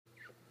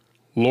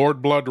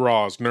Lord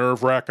Bloodraw's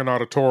Nerve-Wracking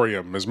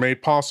Auditorium is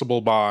made possible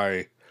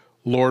by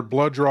Lord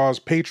Bloodraw's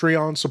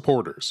Patreon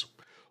supporters.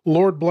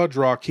 Lord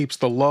Blooddraw keeps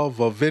the love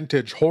of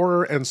vintage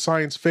horror and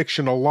science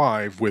fiction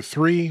alive with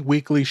 3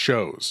 weekly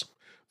shows.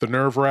 The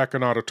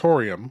Nerve-Wracking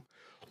Auditorium,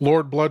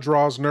 Lord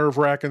Bloodraw's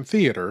Nerve-Wracking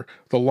Theater,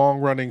 the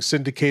long-running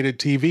syndicated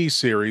TV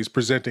series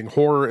presenting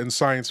horror and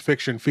science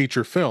fiction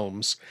feature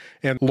films,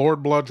 and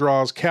Lord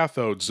Bloodraw's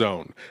Cathode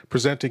Zone,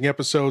 presenting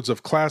episodes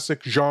of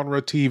classic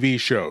genre TV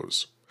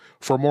shows.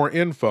 For more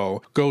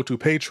info, go to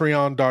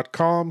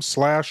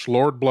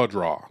patreon.com/Lord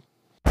Blooddraw.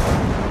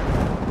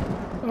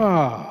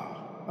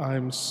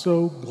 I'm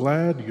so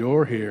glad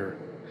you're here.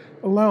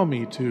 Allow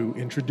me to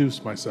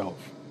introduce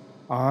myself.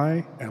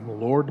 I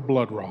am Lord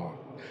Blooddraw.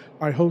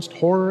 I host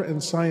horror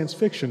and science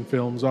fiction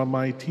films on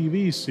my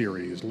TV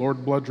series,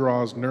 Lord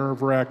Bloodraw's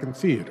Nerve-Wracking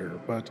Theater,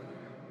 but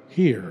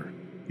here,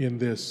 in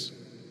this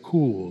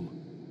cool,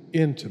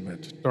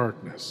 intimate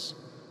darkness,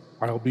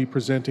 I'll be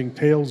presenting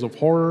tales of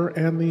horror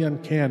and the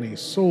uncanny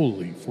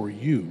solely for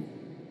you,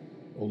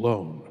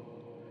 alone.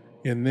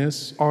 In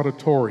this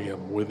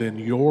auditorium within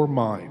your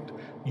mind,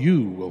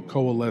 you will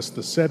coalesce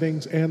the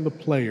settings and the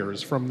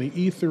players from the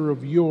ether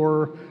of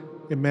your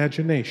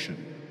imagination.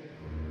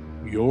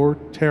 Your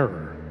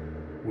terror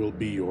will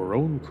be your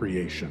own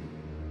creation.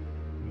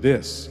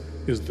 This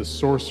is the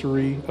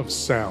sorcery of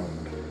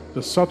sound,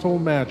 the subtle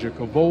magic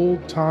of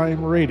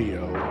old-time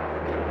radio,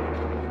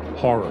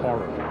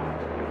 horror.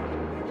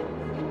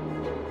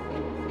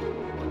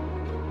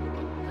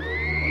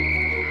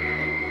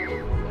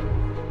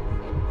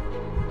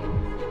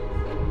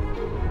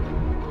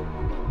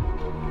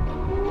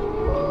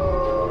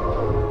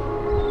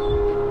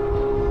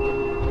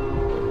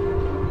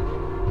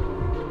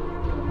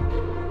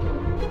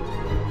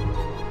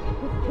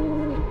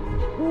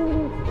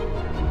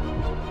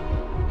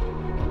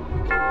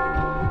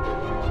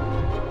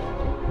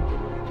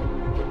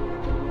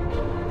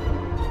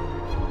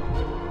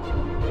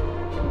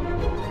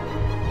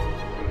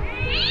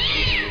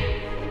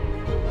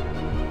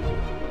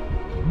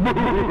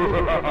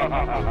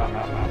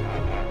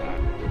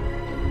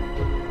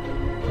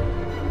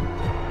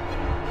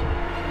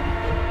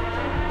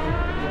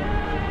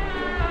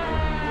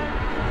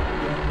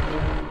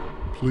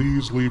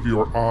 Please leave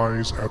your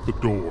eyes at the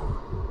door.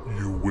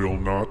 You will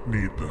not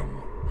need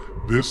them.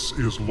 This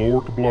is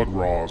Lord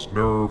Bloodraw's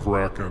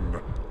Nerve-Wracking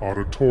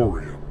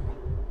Auditorium.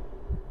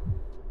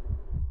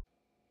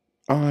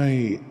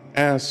 I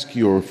ask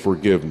your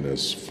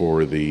forgiveness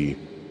for the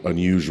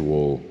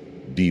unusual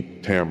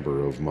deep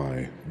timbre of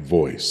my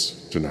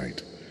voice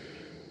tonight.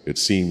 It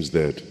seems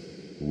that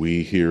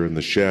we here in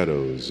the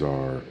shadows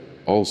are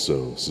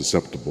also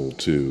susceptible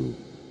to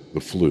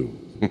the flu.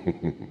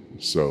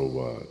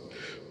 So,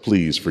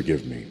 please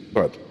forgive me,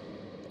 but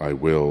I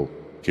will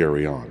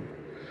carry on.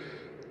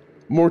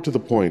 More to the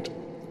point,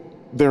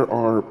 there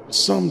are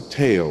some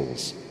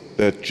tales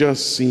that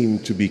just seem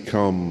to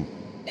become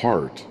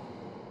part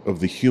of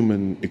the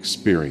human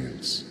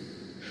experience.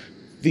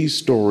 These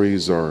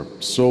stories are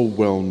so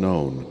well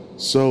known,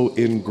 so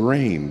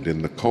ingrained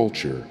in the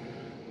culture,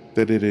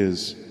 that it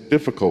is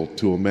difficult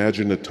to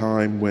imagine a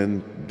time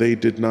when they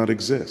did not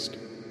exist.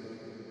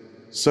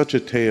 Such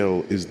a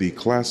tale is the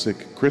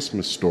classic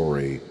Christmas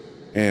story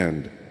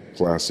and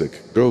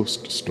classic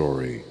ghost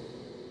story,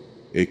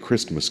 A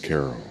Christmas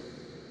Carol.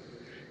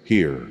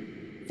 Here,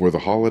 for the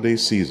holiday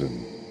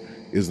season,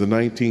 is the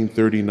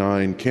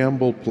 1939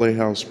 Campbell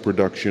Playhouse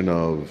production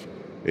of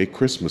A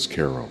Christmas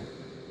Carol,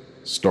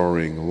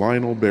 starring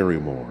Lionel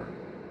Barrymore,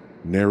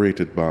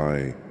 narrated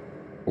by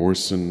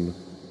Orson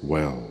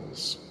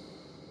Welles.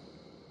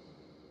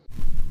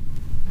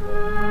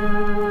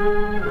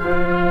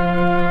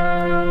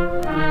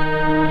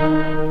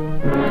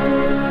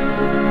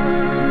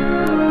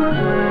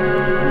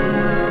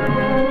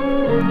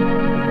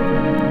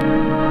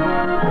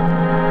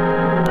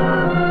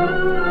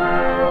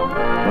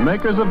 The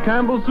makers of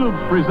Campbell Soups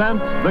present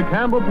the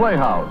Campbell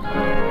Playhouse.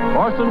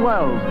 Orson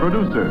Welles,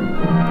 producer.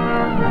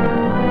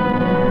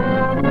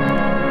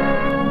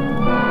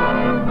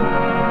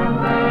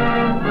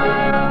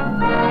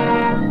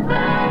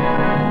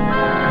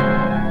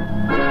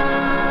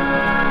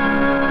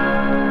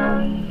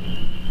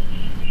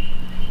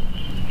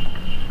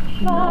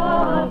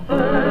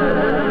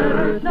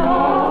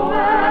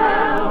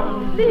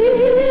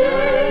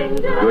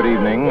 Good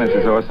evening, this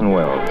is Orson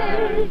Welles.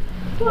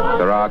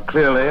 There are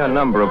clearly a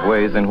number of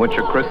ways in which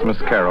A Christmas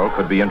Carol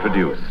could be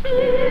introduced.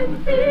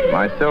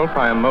 Myself,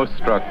 I am most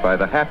struck by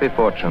the happy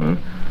fortune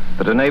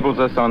that enables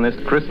us on this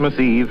Christmas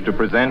Eve to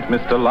present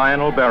Mr.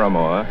 Lionel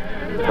Barrymore,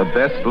 the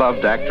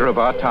best-loved actor of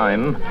our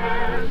time,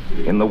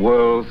 in the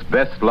world's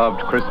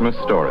best-loved Christmas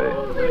story,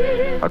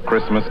 A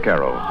Christmas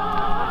Carol.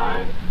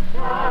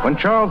 When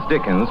Charles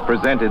Dickens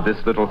presented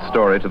this little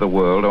story to the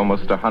world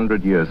almost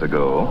 100 years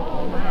ago,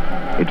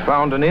 it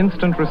found an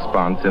instant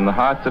response in the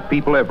hearts of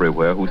people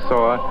everywhere who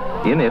saw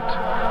in it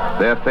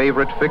their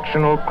favorite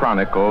fictional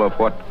chronicle of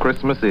what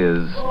Christmas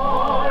is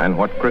and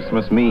what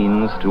Christmas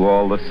means to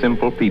all the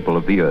simple people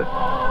of the earth.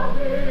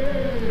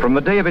 From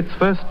the day of its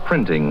first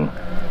printing,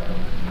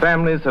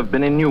 Families have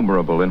been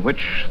innumerable in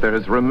which there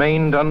has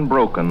remained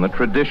unbroken the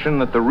tradition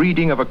that the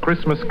reading of a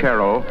Christmas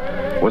carol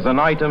was an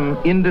item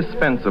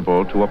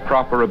indispensable to a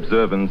proper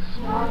observance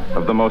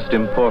of the most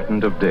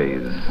important of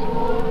days.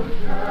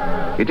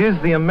 It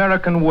is the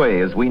American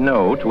way, as we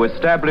know, to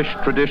establish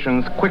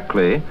traditions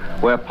quickly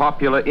where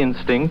popular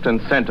instinct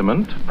and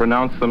sentiment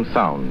pronounce them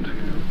sound.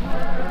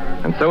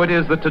 And so it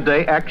is that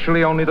today,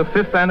 actually only the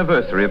 5th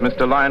anniversary of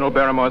Mr. Lionel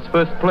Barrymore's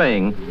first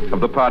playing of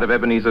the part of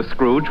Ebenezer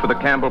Scrooge for the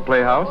Campbell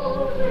Playhouse,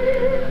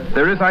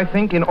 there is, I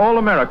think, in all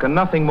America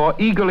nothing more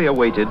eagerly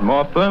awaited,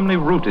 more firmly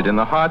rooted in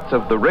the hearts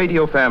of the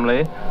radio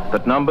family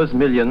that numbers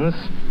millions,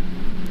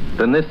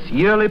 than this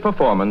yearly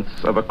performance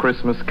of A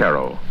Christmas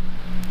Carol.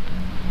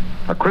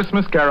 A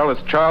Christmas Carol,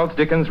 as Charles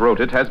Dickens wrote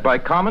it, has by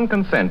common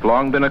consent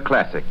long been a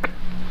classic.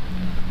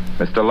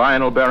 Mr.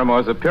 Lionel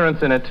Barrymore's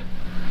appearance in it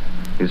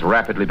is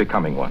rapidly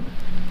becoming one.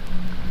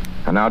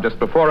 And now, just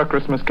before A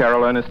Christmas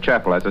Carol, Ernest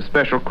Chappell has a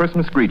special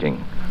Christmas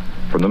greeting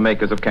from the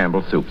makers of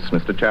Campbell Soups.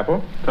 Mr.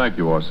 Chappell? Thank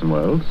you, Orson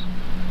Welles.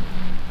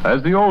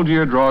 As the old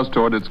year draws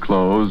toward its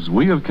close,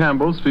 we of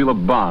Campbell's feel a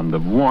bond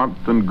of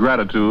warmth and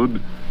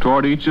gratitude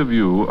toward each of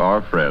you,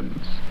 our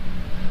friends.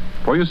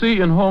 For you see,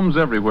 in homes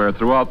everywhere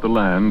throughout the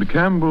land,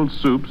 Campbell's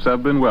Soups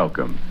have been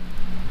welcomed.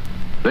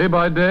 Day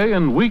by day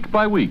and week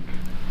by week,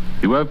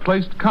 you have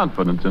placed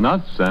confidence in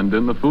us and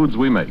in the foods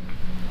we make.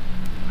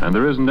 And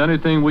there isn't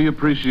anything we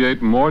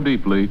appreciate more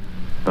deeply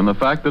than the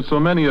fact that so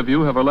many of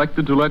you have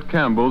elected to let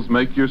Campbell's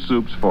make your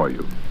soups for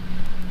you.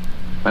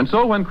 And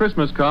so when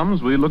Christmas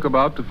comes, we look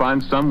about to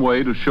find some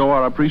way to show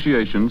our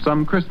appreciation,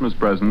 some Christmas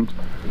present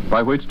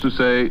by which to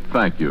say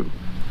thank you.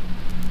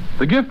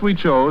 The gift we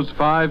chose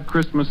 5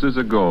 Christmases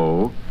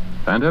ago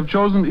and have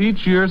chosen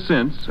each year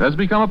since has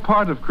become a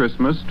part of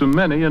Christmas to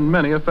many and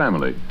many a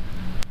family.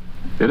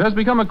 It has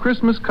become a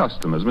Christmas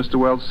custom, as Mr.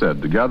 Wells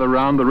said, to gather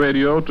round the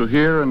radio to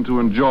hear and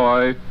to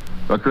enjoy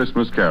A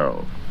Christmas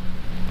Carol.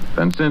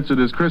 And since it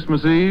is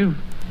Christmas Eve,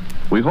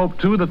 we hope,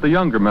 too, that the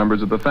younger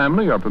members of the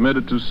family are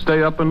permitted to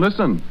stay up and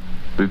listen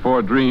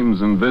before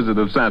dreams and visit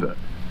of Santa.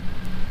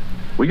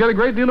 We get a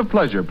great deal of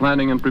pleasure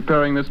planning and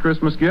preparing this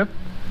Christmas gift,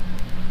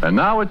 and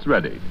now it's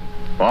ready.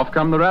 Off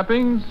come the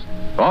wrappings,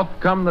 off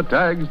come the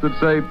tags that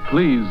say,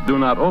 please do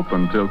not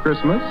open till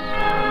Christmas.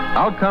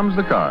 Out comes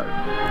the card.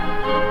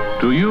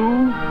 To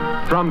you,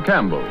 from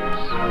Campbell's.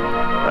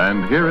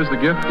 And here is the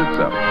gift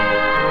itself.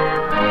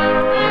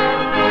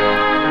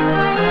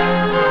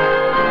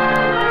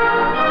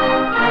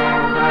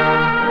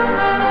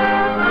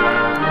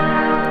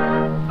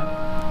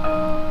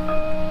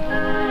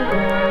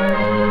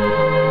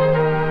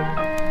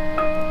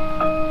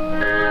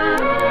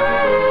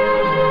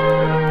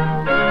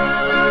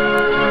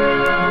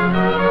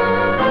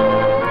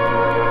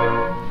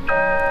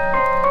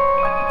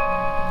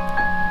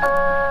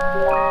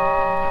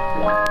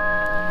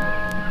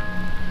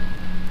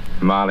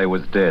 Marley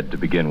was dead to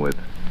begin with.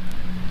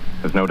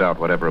 There's no doubt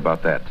whatever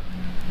about that.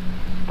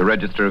 The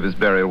register of his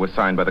burial was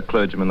signed by the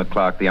clergyman, the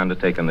clerk, the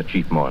undertaker, and the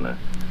chief mourner.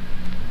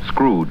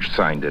 Scrooge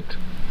signed it.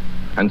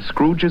 And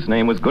Scrooge's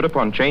name was good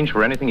upon change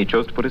for anything he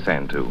chose to put his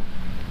hand to.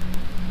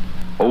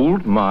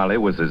 Old Marley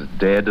was as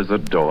dead as a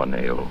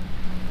doornail.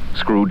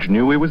 Scrooge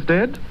knew he was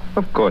dead?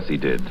 Of course he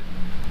did.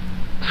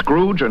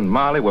 Scrooge and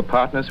Marley were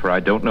partners for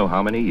I don't know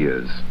how many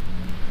years.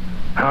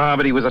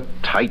 But he was a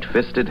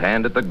tight-fisted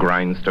hand at the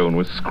grindstone,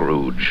 was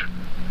Scrooge.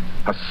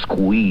 A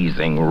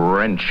squeezing,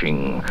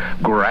 wrenching,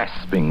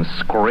 grasping,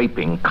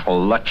 scraping,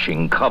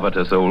 clutching,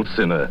 covetous old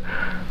sinner.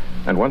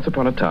 And once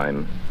upon a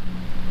time,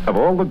 of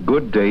all the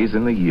good days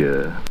in the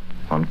year,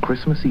 on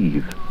Christmas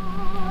Eve,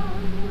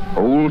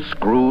 old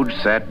Scrooge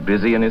sat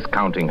busy in his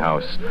counting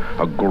house,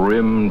 a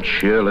grim,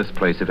 cheerless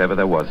place if ever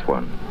there was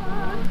one.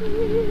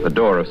 The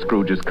door of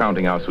Scrooge's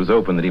counting house was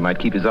open that he might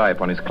keep his eye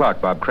upon his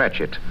clerk, Bob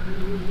Cratchit,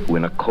 who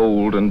in a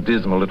cold and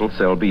dismal little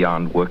cell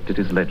beyond worked at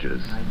his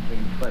ledgers.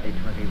 19, 20,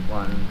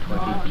 21,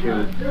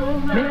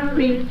 22.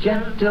 Merry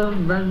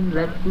gentlemen,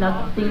 let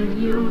nothing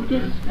you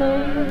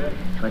despair.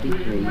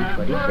 23,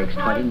 26,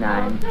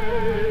 29,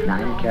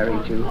 9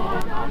 carry 2.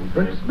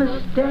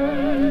 Christmas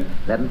Day.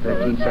 11,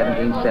 13,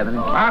 17, 7.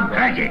 Bob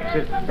Cratchit.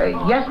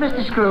 Yes,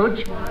 Mr.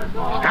 Scrooge?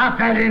 Stop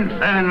that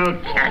infernal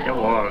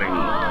caterwauling.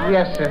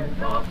 Yes, sir.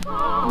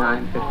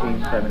 9,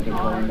 15, 17,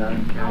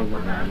 29, carry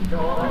 1.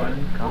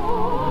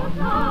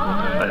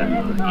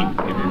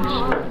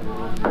 Impudence.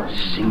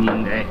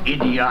 Singing their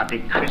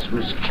idiotic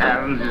Christmas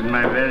carols in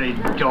my very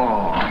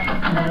door.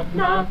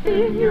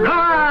 Go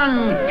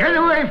on! Get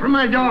away from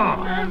my door!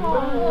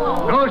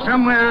 Go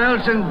somewhere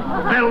else and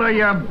bellow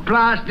your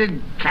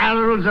blasted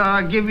carols or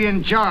I'll give you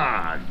in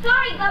charge.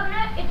 Sorry,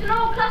 Governor. It's an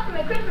old custom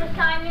at Christmas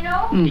time, you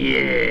know.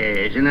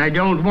 Yes, and I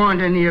don't want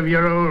any of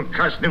your old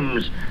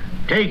customs.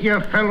 Take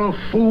your fellow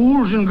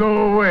fools and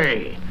go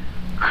away.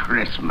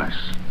 Christmas.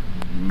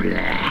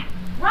 Blah.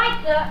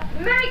 Right,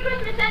 sir. Merry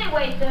Christmas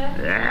anyway, sir.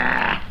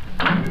 Ah.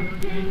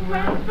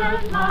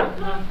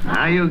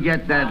 Now you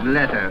get that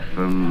letter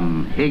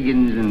from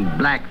Higgins and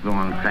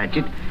Blackthorn,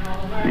 Cratchit,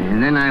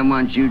 and then I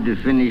want you to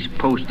finish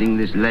posting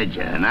this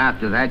ledger. And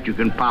after that, you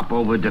can pop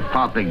over to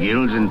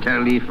Fothergill's and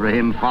tell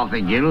Ephraim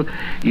Fothergill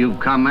you've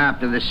come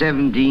after the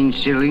 17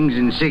 shillings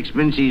and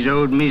sixpence he's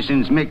owed me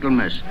since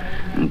Michaelmas.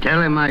 And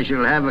tell him I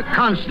shall have a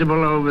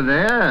constable over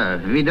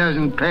there if he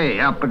doesn't pay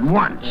up at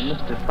once.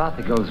 Mr.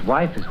 Fothergill's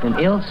wife has been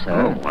ill, sir.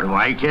 Oh, what do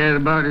I care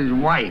about his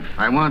wife?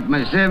 I want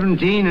my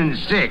 17 and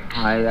 6.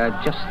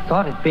 I just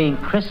thought it being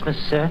Christmas,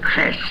 sir.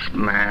 Christmas.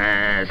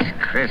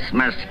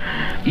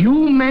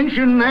 You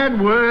mention that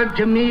word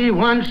to me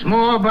once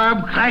more,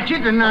 Bob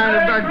Cratchit, and I'll...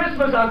 Merry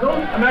Christmas, Uncle.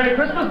 A Merry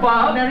Christmas,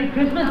 Bob. Merry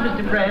Christmas,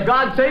 Mr. Fred.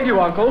 God save you,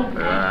 Uncle.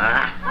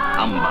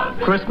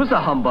 Humbug. Christmas a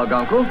humbug,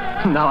 Uncle?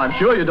 Now, I'm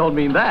sure you don't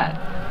mean that.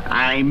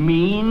 I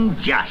mean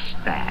just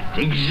that.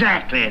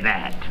 Exactly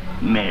that.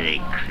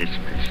 Merry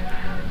Christmas.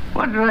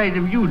 What right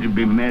have you to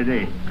be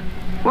merry?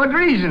 What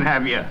reason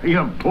have you?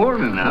 You're poor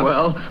enough.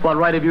 Well, what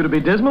right have you to be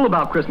dismal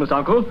about Christmas,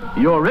 Uncle?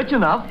 You're rich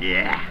enough.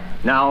 Yeah.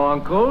 Now,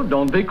 Uncle,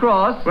 don't be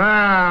cross.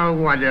 Well,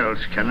 what else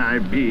can I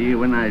be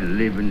when I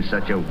live in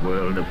such a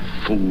world of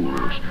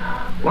fools?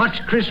 What's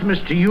Christmas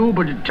to you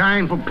but a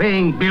time for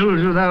paying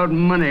bills without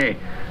money?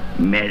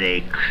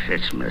 Merry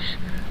Christmas.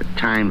 A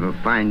time for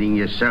finding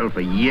yourself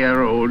a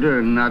year older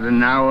and not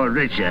an hour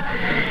richer.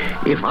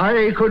 If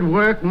I could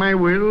work my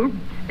will,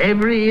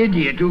 every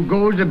idiot who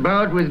goes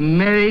about with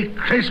Merry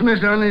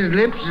Christmas on his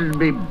lips would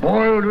be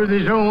boiled with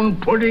his own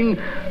pudding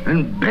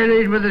and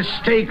buried with a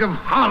stake of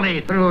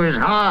holly through his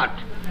heart.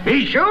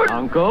 He should.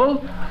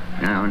 Uncle?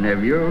 Now,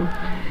 nephew,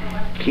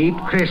 keep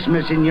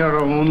Christmas in your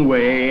own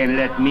way and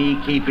let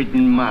me keep it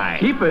in mine.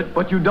 Keep it,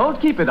 but you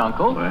don't keep it,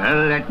 Uncle.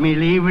 Well, let me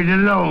leave it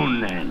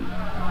alone, then.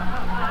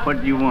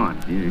 What do you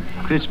want? A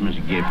Christmas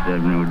gift,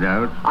 I've no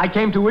doubt. I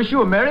came to wish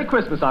you a Merry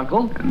Christmas,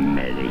 Uncle. A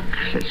Merry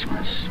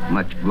Christmas.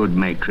 Much good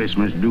may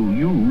Christmas do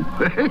you.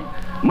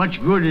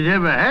 Much good it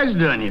ever has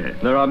done you.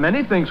 There are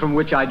many things from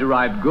which I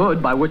derived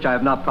good, by which I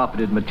have not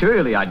profited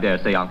materially, I dare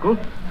say, Uncle.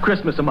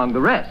 Christmas among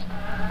the rest.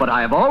 But I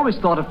have always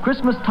thought of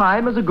Christmas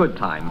time as a good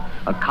time.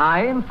 A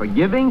kind,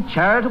 forgiving,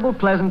 charitable,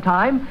 pleasant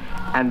time.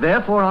 And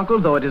therefore, Uncle,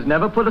 though it has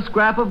never put a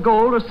scrap of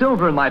gold or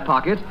silver in my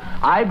pocket,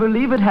 I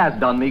believe it has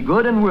done me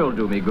good and will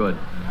do me good.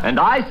 And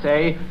I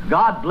say,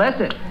 God bless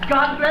it.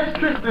 God bless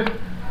Christmas.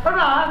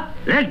 Hurrah!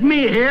 Let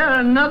me hear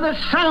another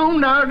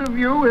sound out of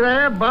you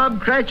there, Bob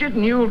Cratchit,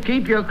 and you'll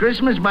keep your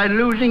Christmas by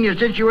losing your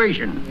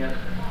situation. Yes.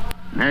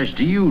 As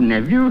to you,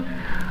 nephew,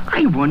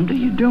 I wonder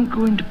you don't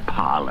go into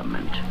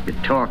Parliament. You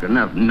talk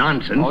enough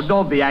nonsense. Oh,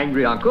 don't be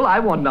angry, Uncle. I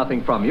want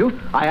nothing from you.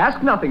 I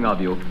ask nothing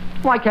of you.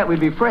 Why can't we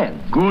be friends?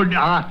 Good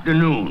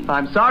afternoon.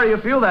 I'm sorry you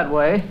feel that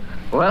way.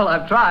 Well,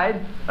 I've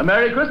tried. A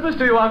Merry Christmas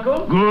to you,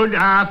 Uncle. Good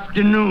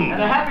afternoon.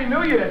 And a Happy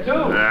New Year, too.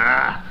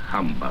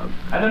 Humbug.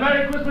 And a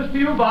Merry Christmas to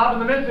you,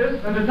 Bob, and the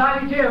missus, and to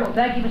Tiny Tim.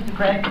 Thank you, Mr.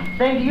 Fred.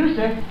 Same to you,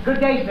 sir. Good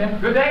day, sir.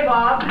 Good day,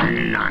 Bob.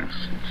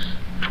 Nonsense.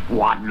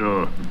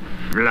 Twaddle.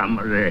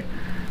 Flummery.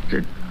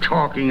 The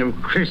talking of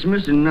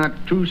Christmas and not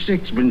 2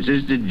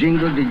 sixpences to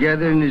jingle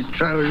together in his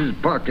trousers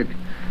pocket.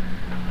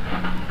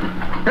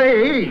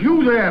 Hey,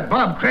 you there,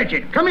 Bob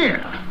Cratchit. Come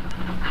here.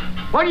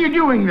 What are you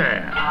doing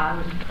there? I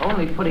was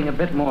only putting a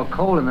bit more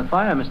coal in the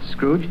fire, Mr.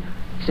 Scrooge,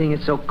 seeing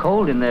it's so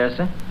cold in there,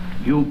 sir.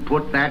 You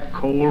put that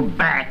coal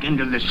back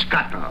into the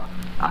scuttle.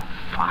 A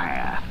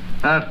fire.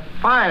 A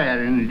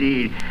fire,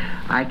 indeed.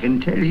 I can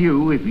tell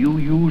you, if you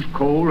use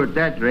coal at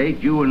that rate,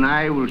 you and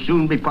I will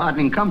soon be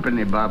parting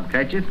company, Bob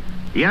Cratchit.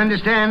 You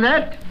understand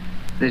that?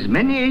 There's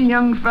many a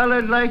young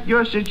fella like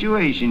your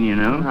situation, you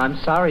know. I'm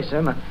sorry,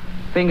 sir. My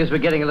fingers were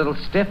getting a little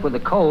stiff with the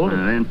cold.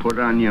 Well, then put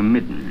on your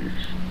mittens.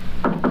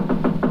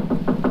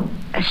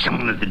 There's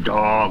someone at the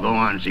door. Go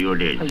on, see who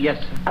it is.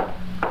 Yes, sir.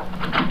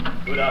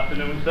 Good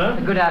afternoon,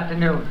 sir. Good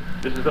afternoon.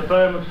 This is the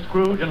firm of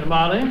Scrooge and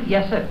Marley.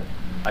 Yes, sir.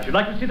 I should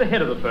like to see the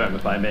head of the firm,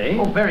 if I may.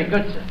 Oh, very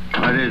good, sir.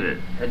 What is it?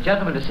 A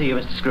gentleman to see you,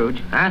 Mr. Scrooge.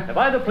 Huh? Have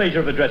I the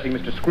pleasure of addressing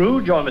Mr.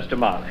 Scrooge or Mr.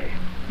 Marley?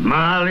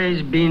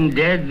 Marley's been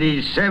dead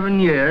these 7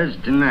 years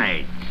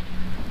tonight.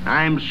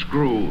 I'm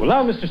Scrooge. Well,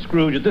 now, Mr.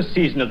 Scrooge, at this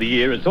season of the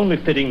year, it's only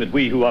fitting that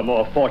we who are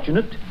more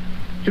fortunate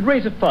should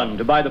raise a fund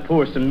to buy the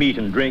poor some meat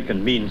and drink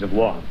and means of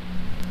warmth.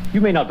 You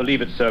may not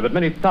believe it, sir, but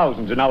many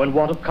thousands are now in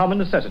want of common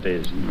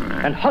necessities,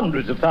 and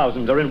hundreds of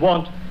thousands are in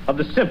want of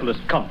the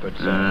simplest comforts,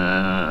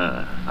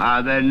 sir.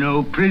 Are there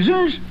no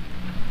prisons?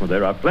 Well,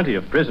 there are plenty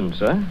of prisons,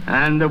 sir.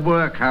 And the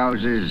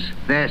workhouses,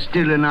 they're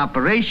still in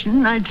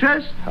operation, I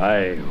trust?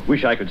 I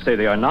wish I could say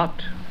they are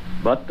not,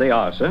 but they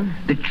are, sir.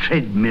 The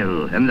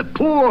treadmill and the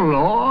poor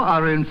law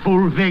are in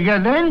full vigor,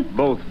 then?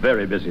 Both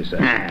very busy, sir.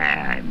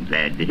 I'm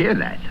glad to hear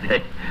that.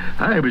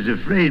 I was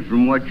afraid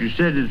from what you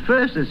said at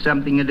first that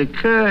something had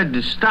occurred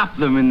to stop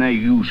them in their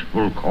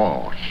useful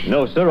course.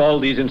 No, sir, all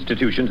these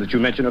institutions that you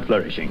mention are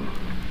flourishing.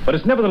 But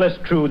it's nevertheless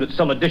true that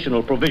some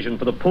additional provision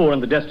for the poor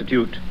and the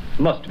destitute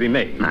must be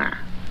made.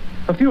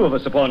 A few of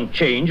us upon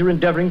change are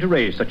endeavoring to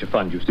raise such a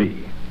fund, you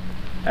see.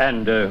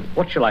 And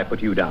what shall I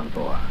put you down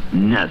for?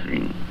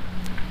 Nothing.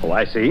 Oh,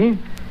 I see.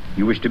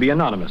 You wish to be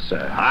anonymous,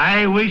 sir.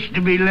 I wish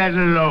to be let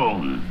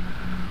alone.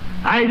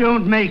 I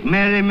don't make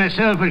merry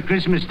myself at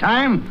Christmas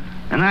time,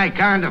 and I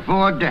can't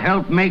afford to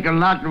help make a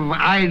lot of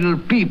idle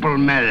people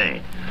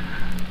merry.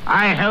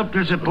 I help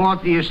to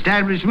support the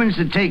establishments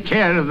that take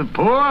care of the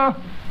poor.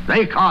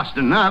 They cost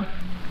enough.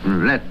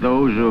 Let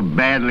those who are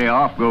badly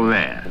off go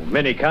there.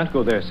 Many can't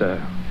go there,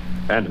 sir.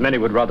 And many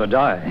would rather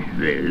die.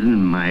 Well,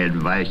 my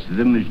advice to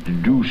them is to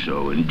do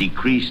so and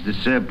decrease the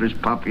surplus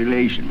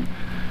population.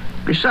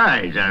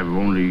 Besides, I've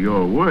only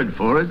your word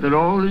for it that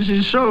all this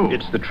is so.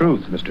 It's the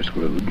truth, Mr.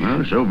 Scrooge.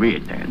 Well, so be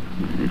it then.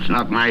 It's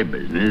not my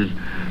business.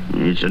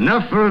 It's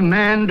enough for a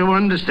man to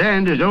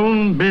understand his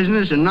own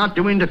business and not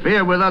to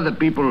interfere with other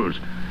people's.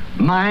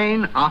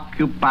 Mine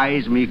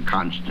occupies me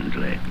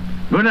constantly.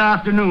 Good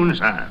afternoon,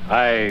 sir.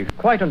 I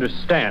quite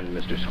understand,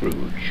 Mr. Scrooge.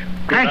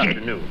 Good Cratchit.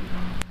 afternoon.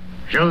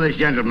 Show this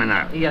gentleman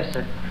out. Yes,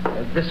 sir.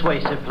 This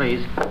way, sir,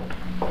 please.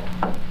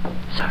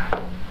 Sir,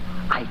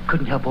 I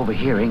couldn't help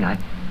overhearing. I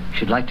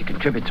should like to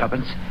contribute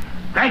tuppence.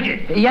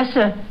 Cratchit! Yes,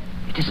 sir.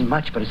 It isn't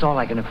much, but it's all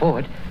I can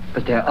afford.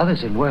 But there are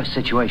others in worse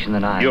situation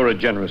than I. You're a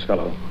generous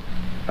fellow.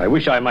 I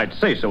wish I might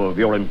say so of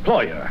your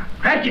employer.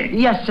 Cratchit!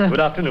 Yes, sir. Good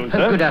afternoon,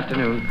 sir. Good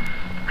afternoon.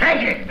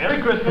 Cratchit!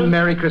 Merry Christmas.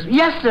 Merry Christmas.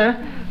 Yes, sir.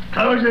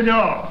 Close the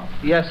door.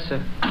 Yes,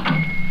 sir.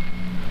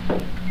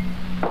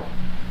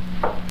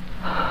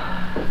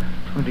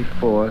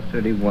 24,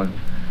 31.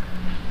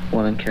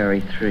 1 and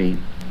carry 3.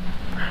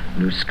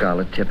 New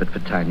scarlet tippet for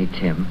Tiny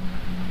Tim.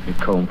 A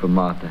comb for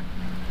Martha.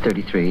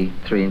 33,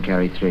 3 and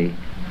carry 3.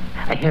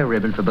 A hair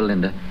ribbon for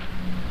Belinda.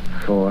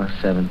 4,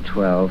 7,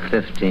 12,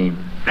 15.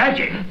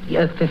 Cratchit!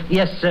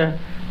 Yes, sir.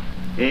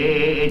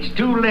 It's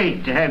too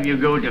late to have you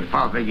go to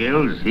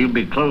Fothergill's. He'll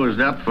be closed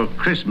up for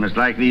Christmas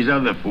like these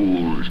other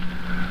fools.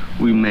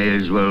 We may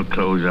as well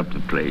close up the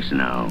place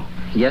now.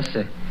 Yes,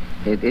 sir.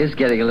 It is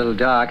getting a little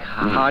dark.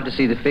 Hard to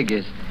see the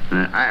figures.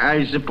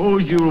 I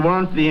suppose you'll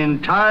want the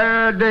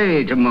entire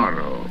day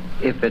tomorrow.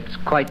 If it's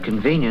quite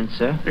convenient,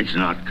 sir. It's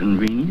not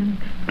convenient,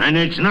 and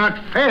it's not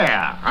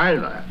fair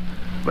either.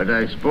 But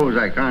I suppose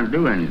I can't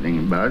do anything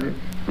about it.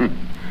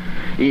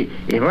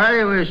 If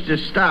I was to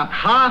stop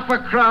half a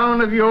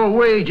crown of your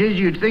wages,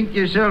 you'd think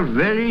yourself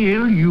very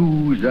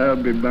ill-used, I'll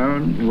be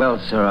bound. Well,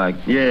 sir,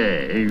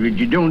 Yeah, but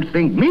you don't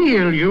think me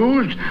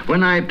ill-used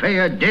when I pay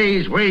a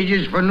day's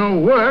wages for no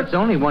work. It's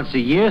only once a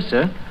year,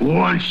 sir.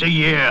 Once a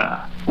year.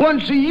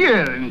 Once a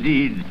year,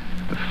 indeed.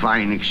 A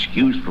fine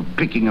excuse for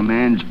picking a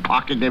man's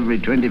pocket every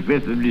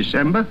 25th of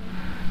December.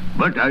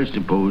 But I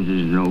suppose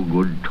there's no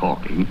good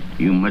talking.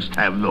 You must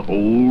have the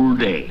whole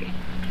day.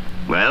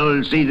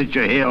 Well, see that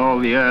you're here all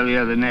the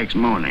earlier the next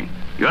morning.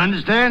 You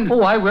understand?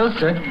 Oh, I will,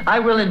 sir. I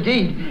will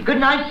indeed. Good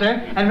night,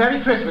 sir, and Merry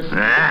Christmas.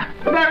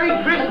 Merry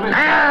Christmas.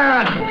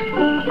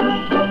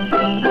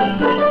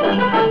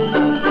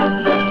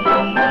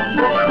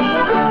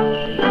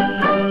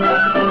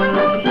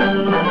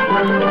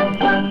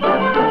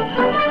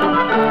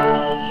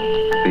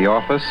 The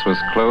office was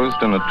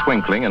closed in a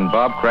twinkling, and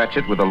Bob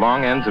Cratchit, with the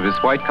long ends of his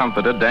white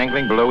comforter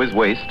dangling below his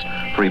waist,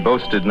 for he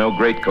boasted no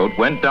greatcoat,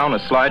 went down a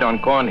slide on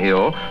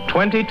Cornhill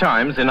 20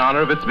 times in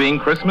honor of its being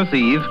Christmas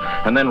Eve,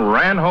 and then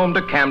ran home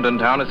to Camden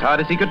Town as hard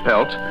as he could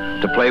pelt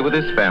to play with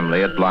his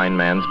family at Blind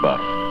Man's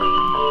Buff.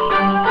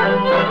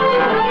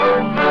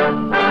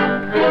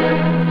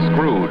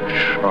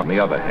 Scrooge, on the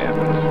other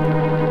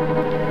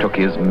hand, took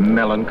his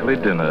melancholy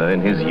dinner in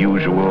his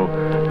usual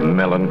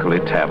melancholy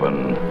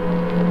tavern.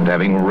 And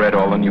having read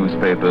all the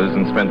newspapers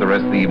and spent the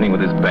rest of the evening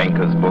with his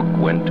banker's book,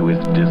 went to his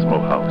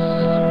dismal house.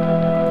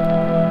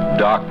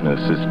 Darkness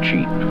is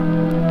cheap,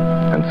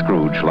 and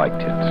Scrooge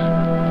liked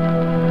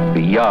it.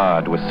 The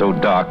yard was so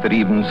dark that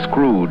even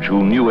Scrooge,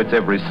 who knew its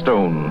every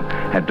stone,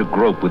 had to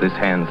grope with his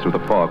hands through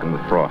the fog and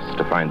the frost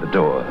to find the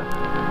door.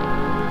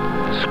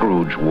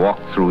 Scrooge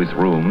walked through his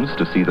rooms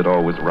to see that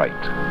all was right.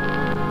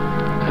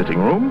 Sitting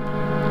room,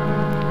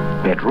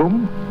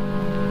 bedroom,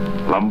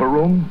 lumber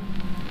room,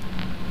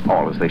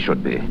 all as they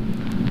should be.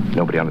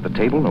 Nobody under the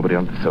table, nobody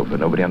under the sofa,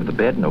 nobody under the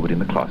bed, nobody in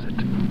the closet.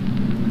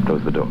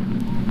 Closed the door.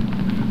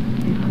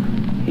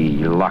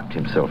 He locked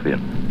himself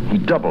in. He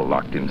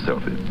double-locked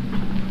himself in.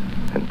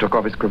 And took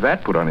off his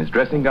cravat, put on his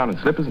dressing gown and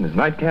slippers and his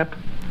nightcap,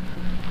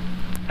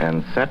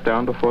 and sat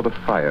down before the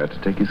fire to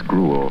take his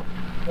gruel.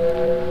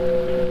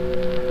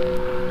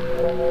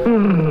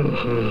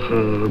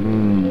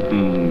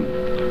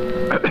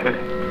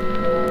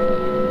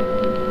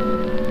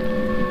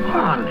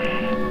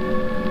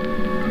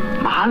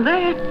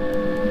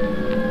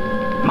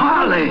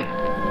 Marley!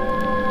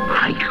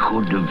 I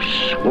could have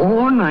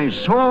sworn I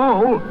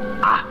saw...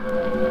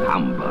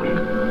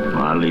 humbug.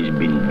 Marley's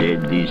been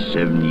dead these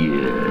 7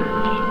 years.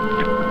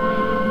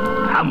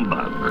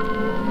 Humbug.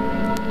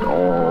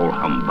 All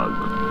humbug.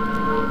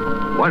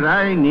 What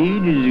I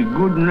need is a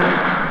good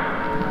night...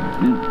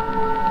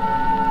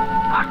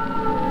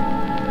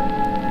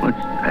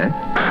 What's that?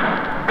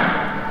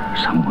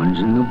 Someone's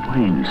in the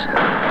wine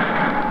cellar.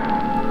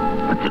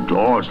 But the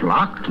door's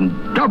locked and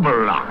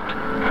double locked.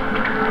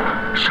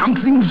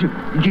 Something's...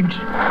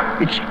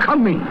 It's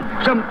coming.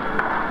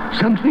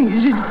 Something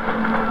is...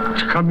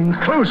 It's coming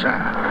closer.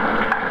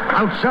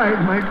 outside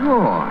my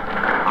door.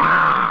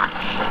 Ah,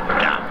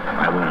 stuff.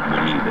 I won't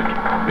believe it.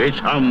 It's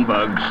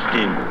humbug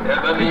still.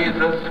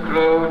 Ebenezer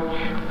Scrooge.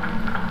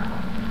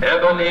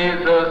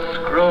 Ebenezer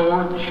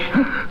Scrooge.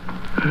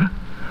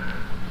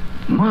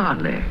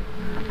 Marley.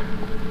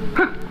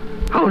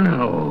 Oh,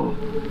 no.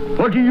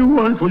 What do you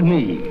want with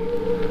me?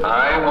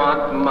 I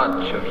want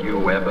much of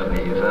you,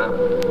 Ebenezer.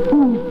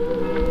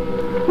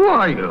 Who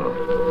are you?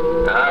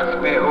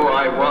 Ask me who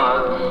I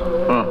was.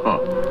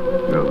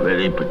 You're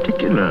very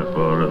particular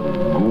for a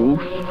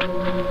ghost.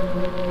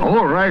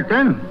 All right,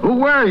 then. Who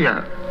were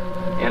you?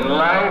 In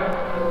life,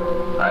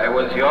 I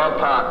was your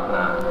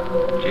partner,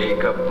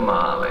 Jacob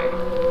Marley.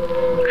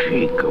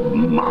 Jacob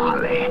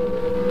Marley.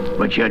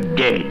 But you're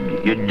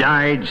dead. You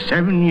died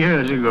 7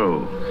 years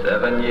ago.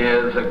 7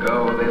 years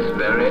ago this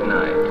very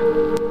night.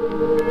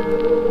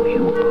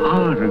 You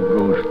are a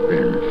ghost,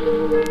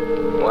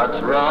 then.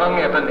 What's wrong,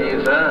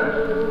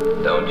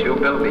 Ebenezer? Don't you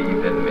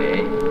believe in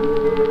me?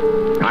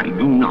 I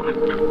do not.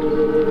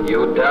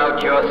 You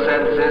doubt your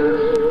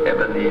senses,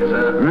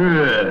 Ebenezer?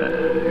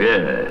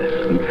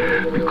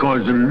 Yes.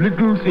 Because a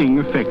little thing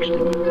affects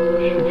them.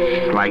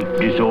 Slight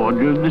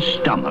disorder of the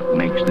stomach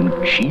makes them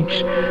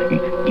cheats.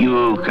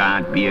 You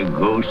can't be a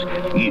ghost.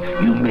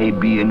 You may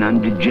be an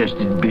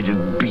undigested bit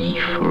of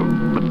beef, or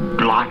a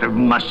blot of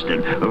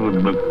mustard, or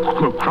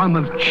a crumb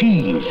of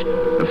cheese,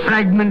 a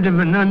fragment of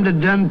an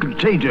underdone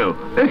potato.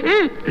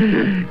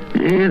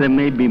 Yeah, there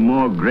may be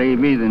more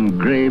gravy than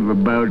grave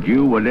about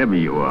you, whatever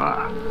you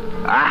are.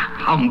 Ah,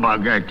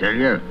 humbug, I tell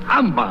you.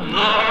 Humbug.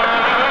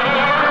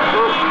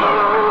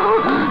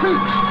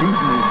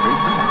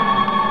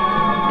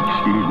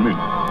 Excuse me.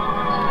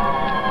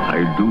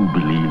 I do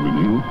believe in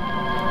you.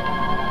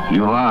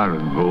 You are a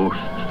ghost,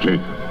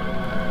 Jacob.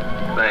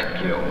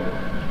 Thank you.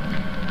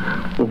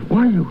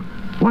 Well,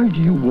 why do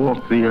you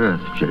walk the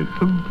earth,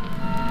 Jacob?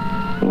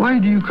 Why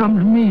do you come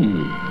to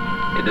me?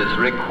 It is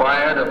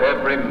required of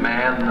every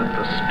man that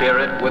the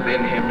spirit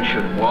within him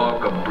should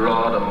walk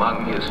abroad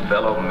among his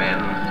fellow men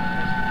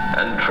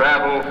and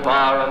travel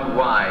far and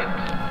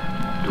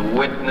wide to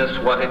witness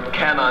what it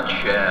cannot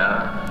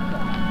share,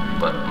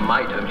 but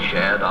might have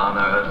shared on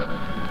earth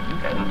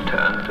and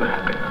turn to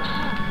happiness.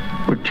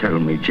 Well, tell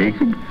me,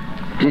 Jacob,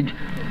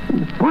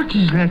 what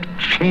is that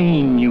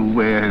chain you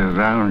wear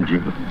around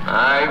you?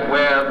 I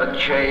wear the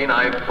chain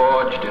I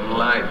forged in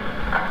life.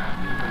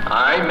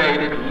 I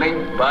made it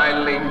link by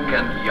link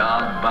and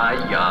yard by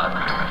yard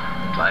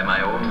by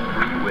my own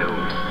free will.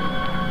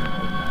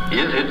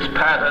 Is its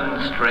pattern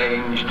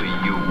strange to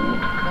you,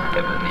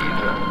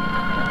 Ebenezer?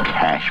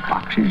 Cash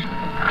boxes,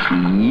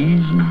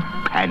 keys, and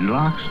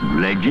padlocks,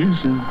 ledgers,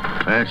 and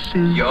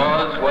purses.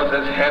 Yours was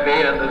as heavy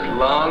and as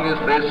long as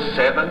this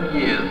 7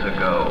 years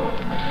ago.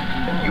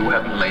 And you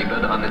have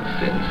labored on it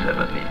since,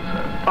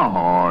 Ebenezer.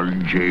 Oh,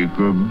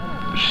 Jacob.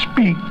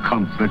 Speak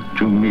comfort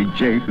to me,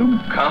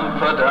 Jacob.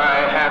 Comfort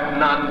I have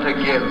none to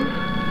give.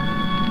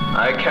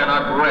 I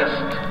cannot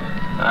rest.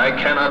 I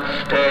cannot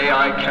stay.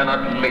 I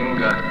cannot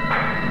linger.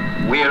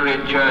 Weary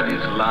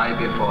journeys lie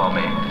before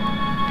me.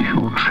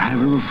 You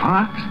travel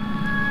fast?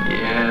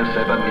 Yes,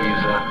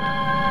 Ebenezer.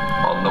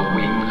 On the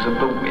wings of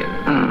the wind.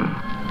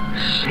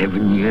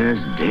 7 years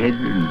dead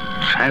and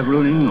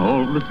traveling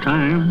all the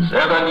time?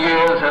 7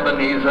 years,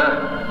 Ebenezer.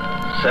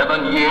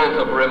 7 years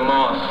of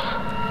remorse.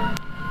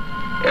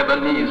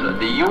 Ebenezer,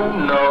 do you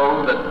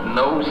know that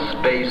no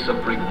space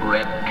of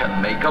regret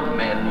can make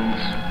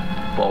amends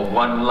for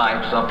one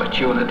life's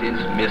opportunities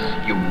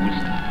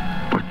misused?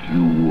 But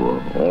you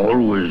were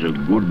always a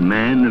good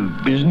man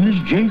of business,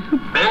 Jacob?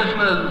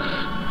 Business?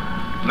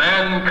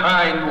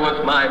 Mankind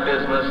was my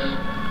business.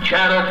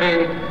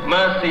 Charity,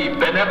 mercy,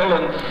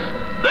 benevolence,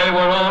 they were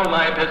all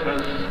my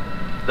business.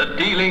 The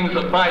dealings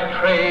of my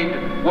trade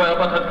were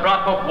but a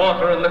drop of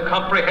water in the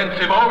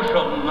comprehensive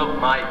ocean of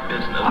my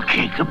business. Oh,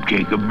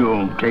 Jacob,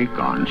 don't take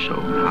on so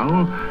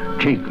now.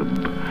 Jacob.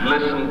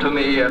 Listen to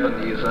me,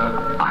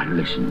 Ebenezer. I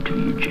listen to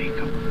you,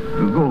 Jacob.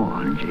 Go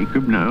on,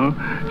 Jacob, now.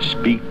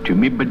 Speak to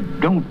me, but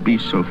don't be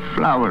so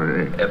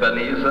flowery.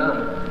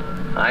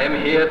 Ebenezer, I am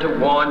here to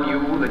warn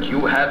you that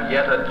you have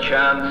yet a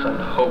chance and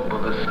hope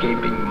of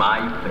escaping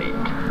my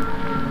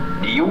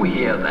fate. Do you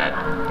hear that,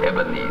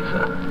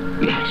 Ebenezer?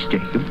 Yes,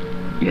 Jacob.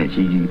 Yes,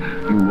 you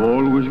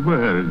always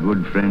were a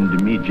good friend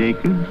to me,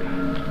 Jacob.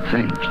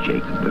 Thanks,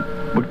 Jacob.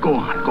 But go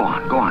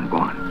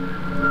on.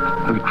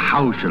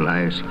 How shall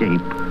I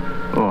escape?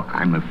 Oh,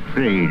 I'm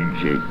afraid,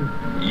 Jacob.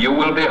 You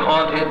will be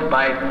haunted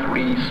by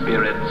 3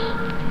 spirits.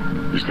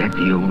 Is that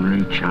the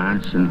only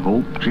chance and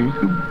hope,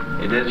 Jacob?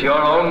 It is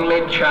your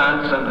only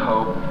chance and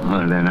hope.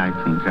 Well, then I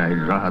think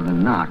I'd rather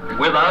not.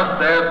 Without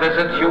their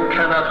visits, you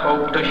cannot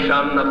hope to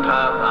shun the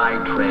path I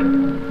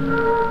tread.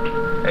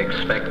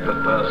 Expect the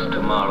first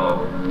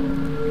tomorrow,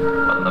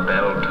 when the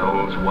bell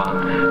tolls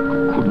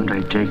 1. Couldn't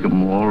I take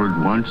them all at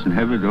once and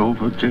have it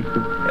over,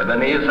 Jacob?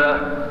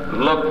 Ebenezer,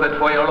 look that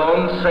for your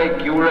own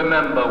sake you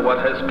remember what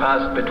has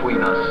passed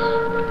between us.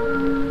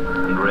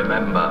 And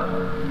remember,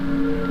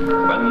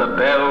 when the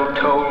bell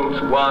tolls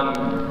 1,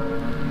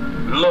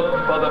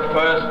 look for the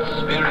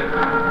first spirit.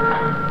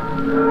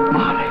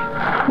 Marley,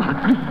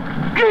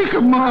 Take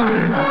him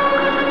on.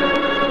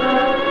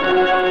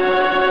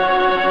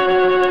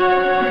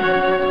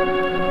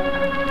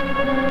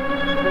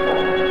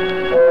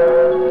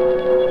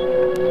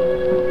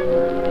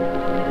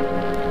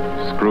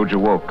 Scrooge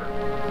awoke.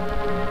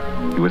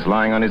 He was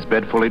lying on his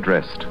bed fully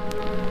dressed.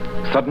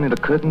 Suddenly the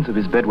curtains of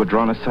his bed were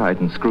drawn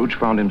aside, and Scrooge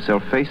found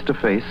himself face to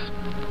face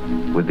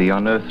with the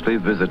unearthly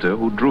visitor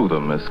who drew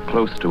them as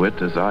close to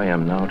it as I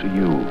am now to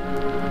you.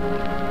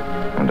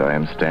 And I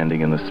am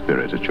standing in the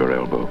spirit at your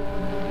elbow.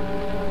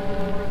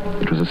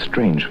 It was a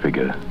strange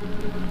figure,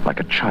 like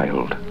a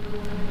child,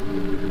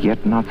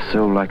 yet not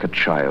so like a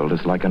child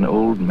as like an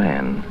old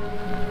man.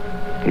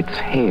 Its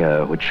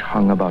hair, which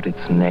hung about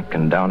its neck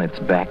and down its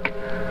back,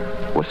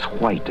 was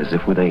white as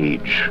if with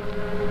age.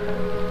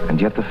 And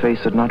yet the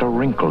face had not a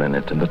wrinkle in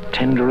it, and the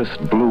tenderest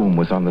bloom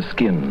was on the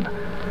skin.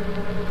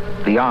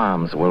 The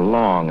arms were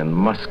long and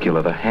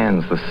muscular, the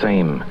hands the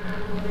same,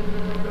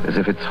 as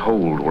if its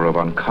hold were of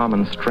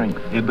uncommon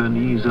strength.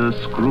 Ebenezer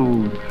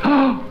Scrooge.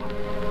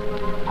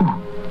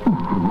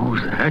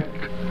 Who's that?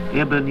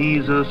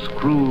 Ebenezer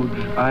Scrooge,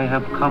 I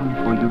have come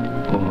for you.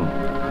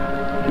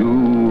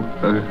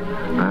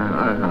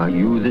 Are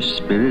you the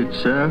spirit,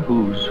 sir,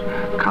 whose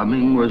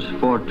coming was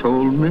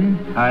foretold me?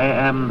 I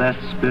am that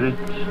spirit.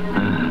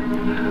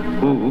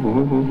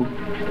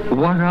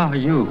 What are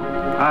you?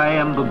 I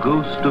am the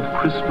ghost of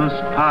Christmas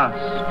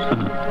past.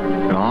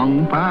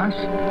 Long past?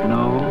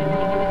 No,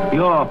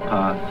 your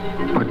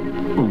past. But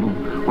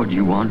what do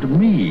you want of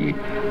me?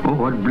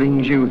 What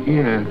brings you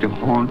here to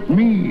haunt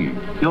me?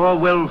 Your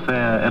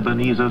welfare,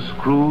 Ebenezer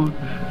Scrooge.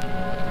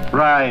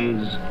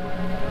 Rise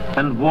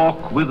and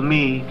walk with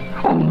me.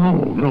 Oh, no,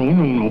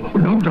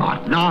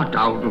 not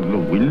out of the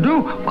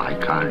window. I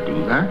can't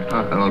do that.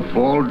 I'll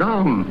fall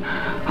down.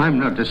 I'm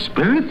not a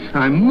spirit.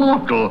 I'm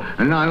mortal,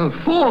 and I'll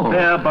fall.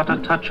 Bear but a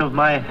touch of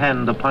my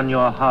hand upon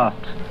your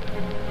heart,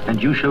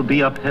 and you shall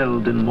be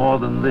upheld in more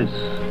than this.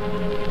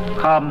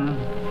 Come,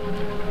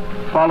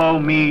 follow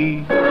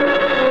me.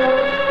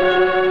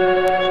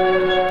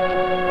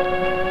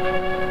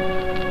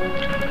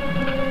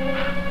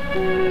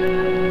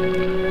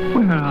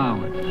 Where are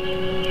we?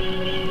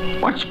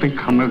 What's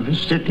become of the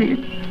city?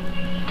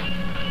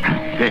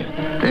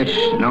 There's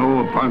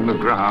snow upon the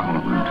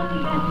ground.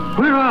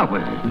 Where are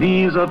we?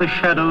 These are the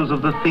shadows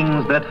of the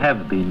things that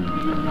have been.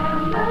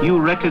 You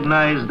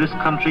recognize this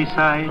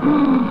countryside?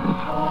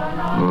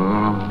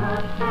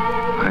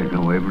 I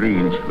know every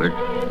inch of it.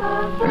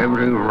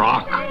 Every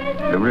rock,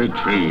 every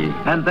tree.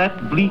 And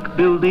that bleak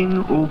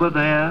building over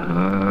there?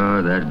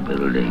 That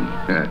building.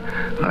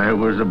 I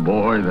was a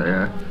boy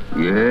there.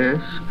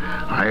 Yes,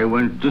 I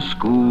went to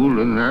school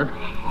in that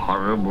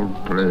horrible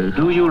place.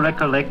 Do you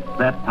recollect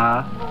that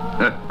path?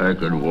 I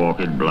could walk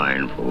it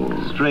blindfold.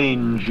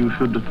 Strange you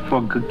should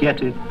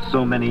forget it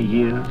so many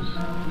years.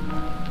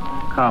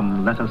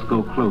 Come, let us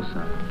go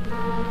closer.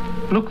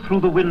 Look through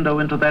the window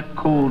into that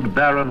cold,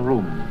 barren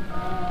room.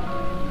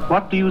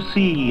 What do you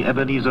see,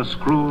 Ebenezer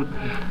Scrooge?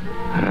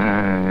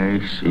 I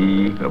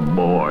see a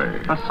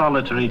boy. A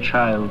solitary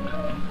child,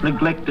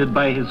 neglected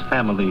by his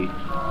family,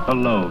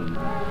 alone.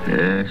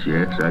 Yes,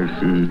 I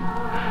see.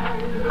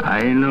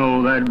 I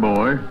know that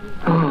boy.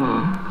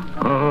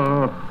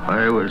 Oh,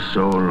 I was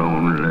so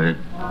lonely.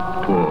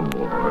 Poor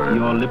boy.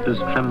 Your lip is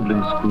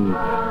trembling, Scrooge.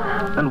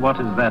 And what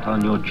is that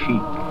on your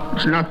cheek?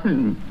 It's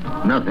nothing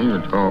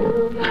at all.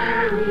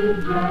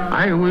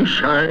 I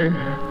wish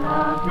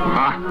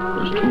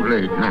it's too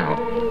late now.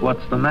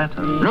 What's the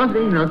matter?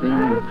 Nothing.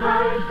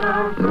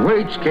 The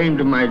waits came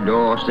to my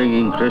door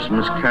singing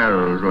Christmas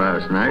carols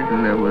last night,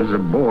 and there was a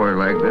boy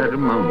like that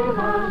among them.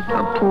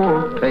 A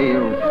poor,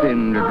 pale,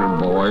 thin little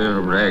boy in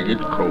a ragged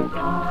coat.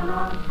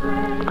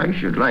 I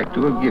should like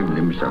to have given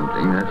him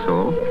something, that's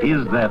all.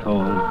 Is that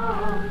all?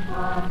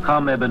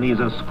 Come,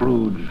 Ebenezer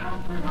Scrooge.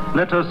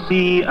 Let us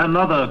see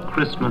another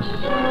Christmas.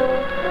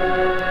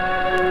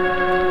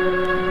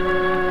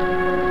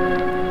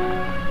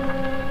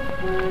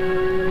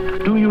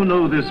 Do you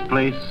know this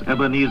place,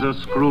 Ebenezer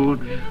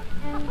Scrooge?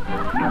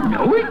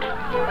 Know it?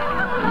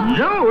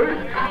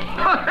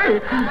 Why,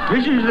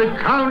 this is the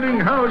counting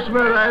house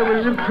where I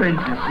was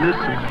apprentice.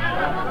 Listen.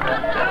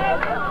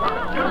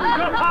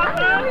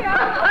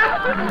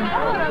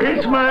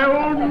 It's my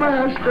old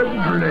master,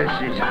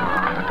 bless his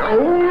heart.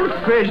 Old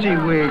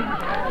Fezziwig.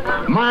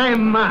 My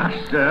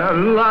master,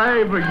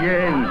 alive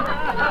again,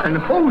 and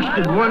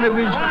hosted one of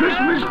his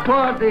Christmas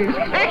parties.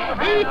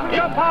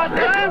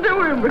 Listen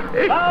to him.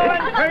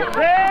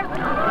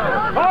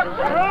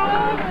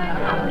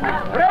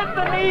 Thread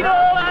the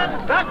needle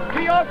and back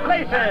to your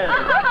places.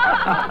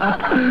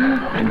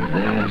 And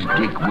there's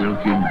Dick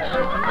Wilkins.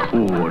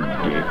 Poor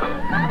Dick.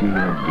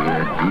 Dear.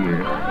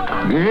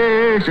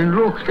 Yes, and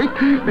look,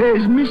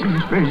 there's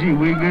Mrs.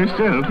 Fezziwig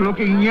herself,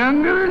 looking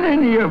younger than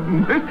any of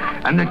them.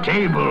 And the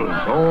tables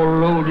all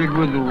loaded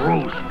with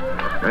roast.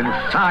 and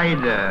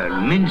cider,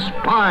 mince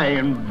pie,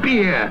 and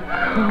beer.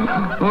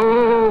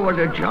 Oh, what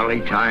a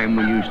jolly time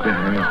we used to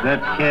have.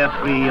 That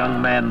carefree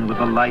young man with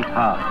a light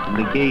heart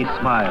and a gay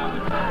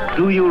smile.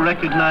 Do you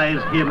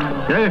recognize him?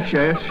 Yes.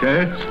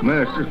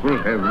 Merciful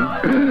heaven.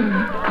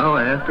 How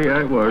happy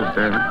I was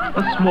then.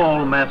 A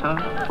small matter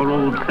for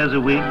old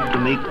Fezziwig to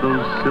make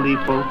those silly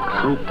folk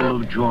so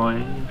full of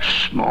joy.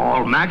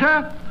 Small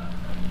matter?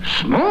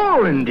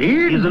 Small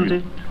indeed. Isn't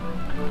it?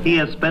 He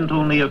has spent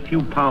only a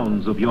few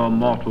pounds of your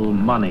mortal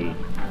money.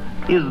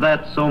 Is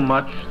that so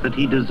much that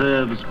he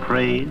deserves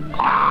praise?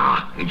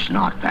 Ah, it's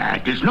not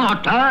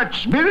that,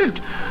 Spirit.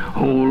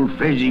 Old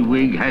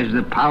Fezziwig has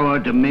the power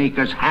to make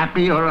us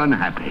happy or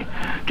unhappy,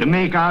 to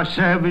make our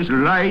service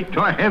light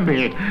or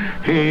heavy.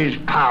 His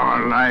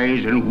power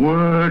lies in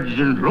words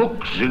and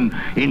looks and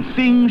in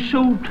things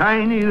so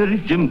tiny that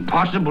it's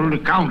impossible to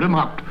count them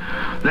up.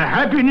 The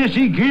happiness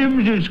he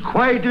gives is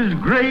quite as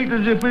great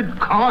as if it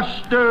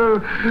cost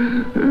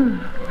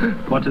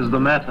What is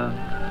the matter?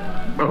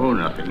 Oh,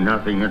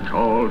 nothing at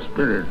all,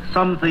 Spirit.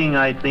 Something,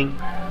 I think.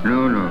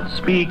 No.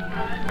 Speak.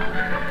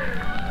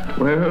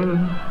 Well,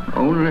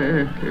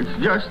 only it's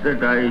just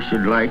that I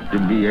should like to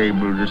be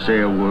able to say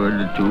a word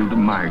or two to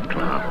my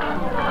clerk,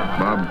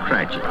 Bob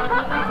Cratchit.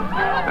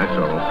 That's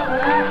all.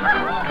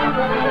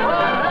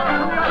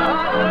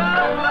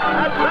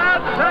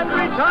 Advance and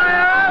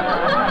retire!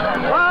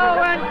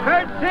 Bow and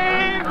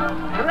curtsy!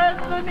 Thread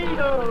the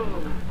needle!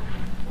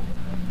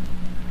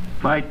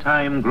 My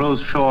time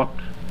grows short,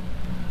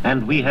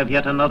 and we have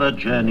yet another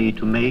journey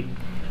to make.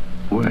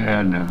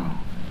 Where now?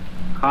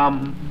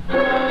 Come.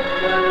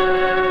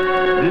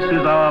 This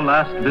is our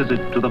last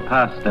visit to the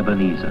past,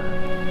 Ebenezer.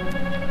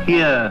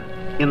 Here,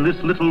 in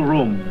this little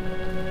room,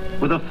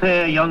 with a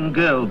fair young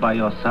girl by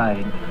your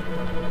side.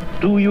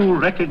 Do you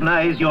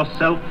recognize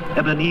yourself,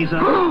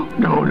 Ebenezer? No.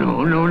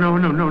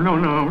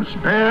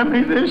 Spare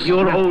me this.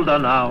 You're older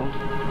now,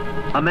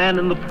 a man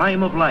in the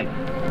prime of life.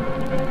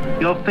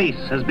 Your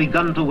face has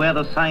begun to wear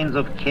the signs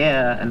of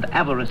care and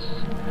avarice.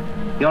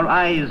 Your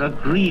eyes are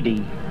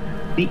greedy,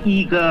 the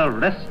eager,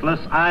 restless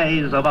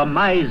eyes of a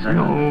miser.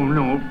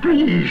 No,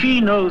 please.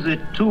 She knows it,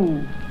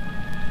 too.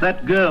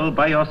 That girl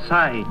by your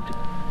side.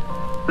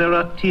 There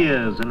are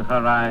tears in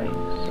her eyes.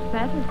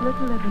 That is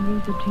little,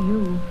 Ebenezer, to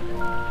you.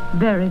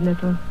 Very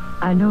little.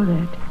 I know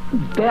that.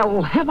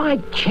 Belle, have I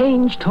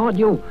changed toward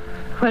you?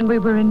 When we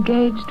were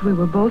engaged, we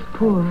were both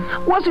poor.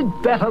 Was it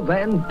better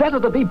then? Better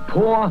to be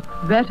poor?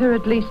 Better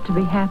at least to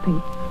be happy.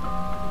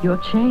 You're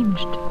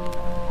changed.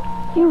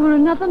 You were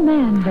another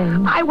man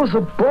then. I was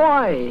a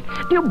boy.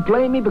 Do you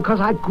blame me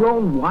because I've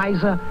grown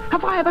wiser?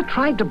 Have I ever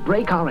tried to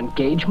break our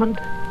engagement?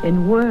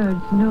 In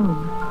words, no.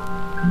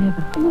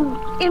 Never.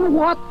 In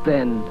what,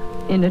 then?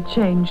 In a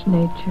changed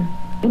nature.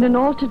 In an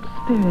altered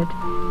spirit.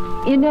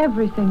 In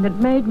everything that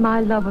made my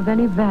love of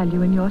any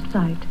value in your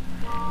sight.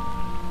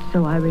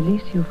 So I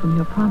release you from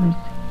your promise.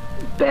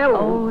 Belle!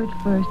 Oh, at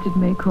first it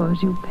may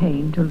cause you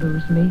pain to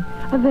lose me.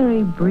 A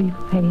very brief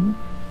pain.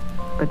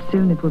 But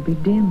soon it will be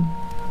dim.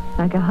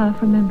 Like a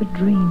half-remembered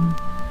dream,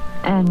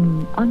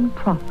 an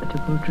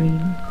unprofitable dream.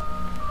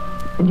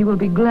 And you will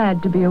be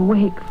glad to be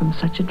awake from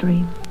such a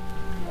dream.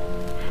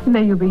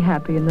 May you be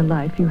happy in the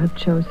life you have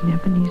chosen,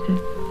 Ebenezer,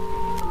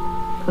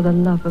 for the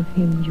love of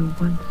him you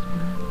once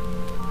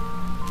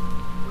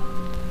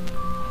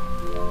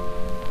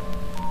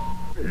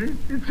were.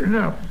 It's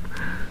enough.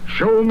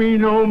 Show me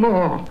no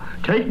more.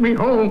 Take me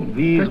home.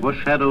 These were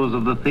shadows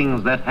of the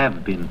things that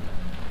have been.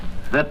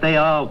 That they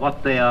are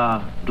what they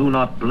are, do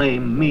not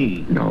blame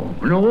me. No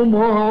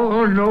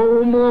more.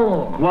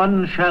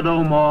 One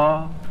shadow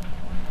more.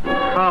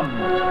 Come.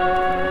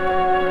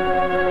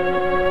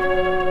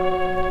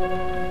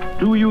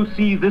 Do you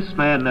see this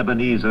man,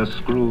 Ebenezer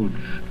Scrooge?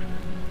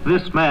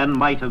 This man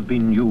might have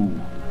been you,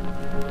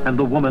 and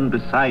the woman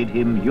beside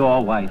him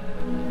your wife,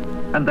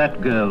 and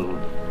that girl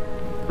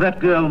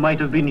might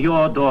have been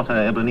your daughter,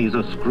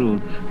 Ebenezer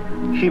Scrooge.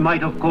 She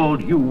might have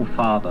called you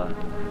father.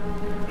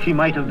 She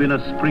might have been a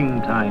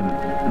springtime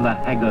in the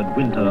haggard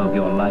winter of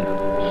your life.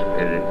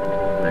 Spirit,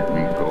 let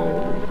me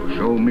go.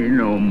 Show me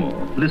no more.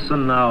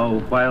 Listen now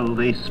while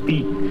they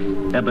speak,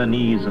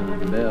 Ebenezer.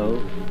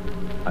 Belle,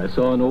 I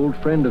saw an old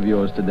friend of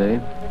yours today.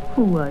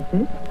 Who was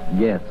it?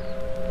 Yes.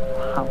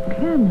 How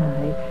can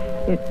I?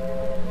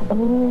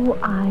 Oh,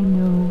 I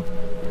know.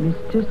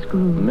 Mr.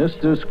 Scrooge.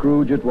 Mr.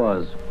 Scrooge it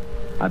was.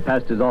 I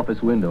passed his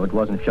office window. It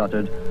wasn't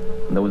shuttered.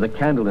 And there was a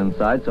candle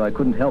inside, so I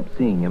couldn't help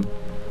seeing him.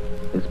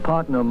 His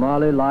partner,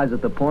 Marley, lies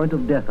at the point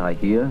of death, I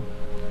hear.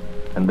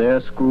 And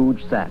there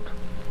Scrooge sat,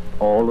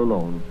 all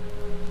alone.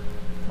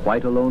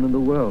 Quite alone in the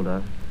world,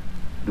 I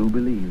do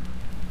believe.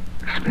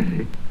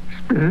 Spirit,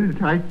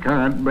 I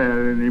can't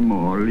bear any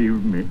more.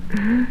 Leave me.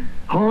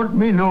 Haunt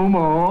me no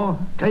more.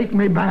 Take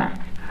me back.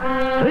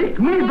 Take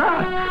me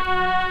back.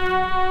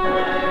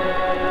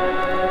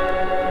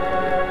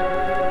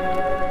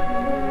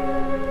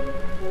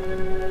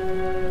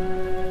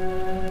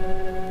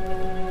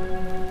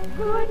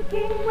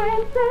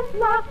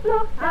 Wenceslas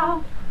looked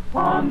out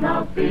on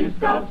the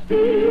feast of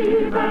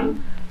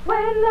Stephen,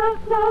 when the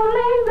snow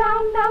lay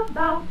round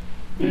about,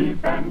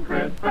 deep and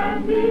crisp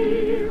and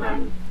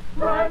even,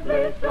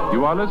 brightly shone.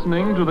 You are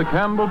listening to the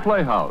Campbell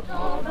Playhouse,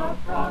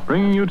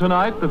 bringing you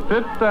tonight the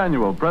 5th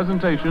annual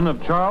presentation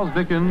of Charles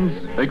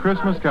Dickens' A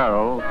Christmas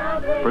Carol,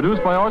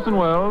 produced by Orson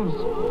Welles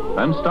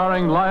and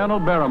starring Lionel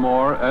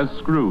Barrymore as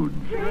Scrooge.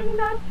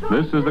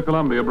 This is the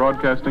Columbia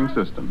Broadcasting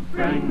System.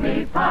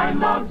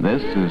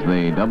 This is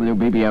the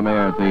WBBM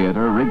Air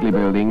Theater, Wrigley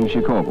Building,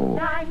 Chicago.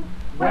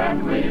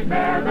 When we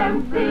bear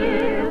them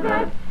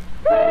thither,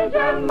 sage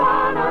and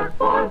monarch,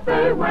 forth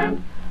they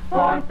went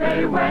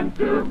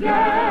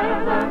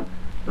together,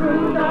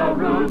 through the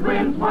rude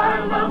wind's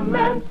wild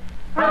lament,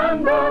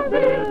 and the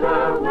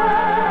bitter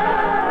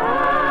weather.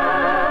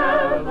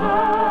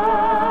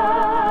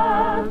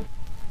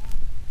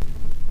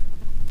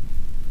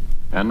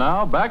 And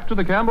now, back to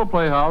the Campbell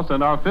Playhouse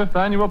and our 5th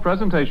annual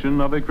presentation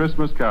of A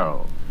Christmas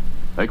Carol.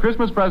 A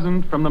Christmas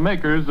present from the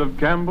makers of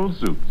Campbell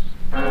Soups.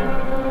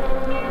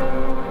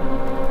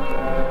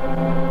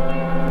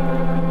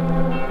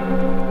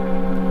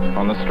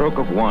 On the stroke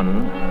of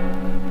 1,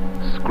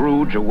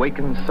 Scrooge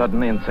awakened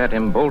suddenly and sat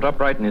him bolt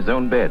upright in his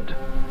own bed.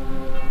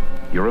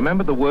 You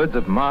remembered the words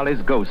of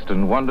Marley's ghost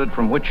and wondered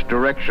from which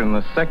direction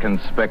the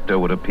second specter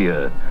would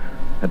appear.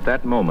 At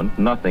that moment,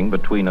 nothing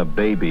between a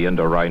baby and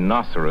a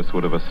rhinoceros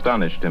would have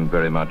astonished him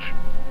very much.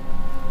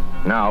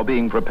 Now,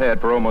 being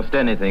prepared for almost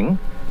anything,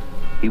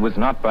 he was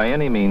not by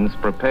any means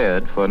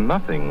prepared for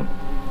nothing.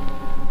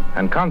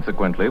 And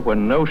consequently,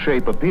 when no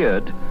shape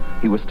appeared,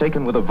 he was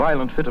taken with a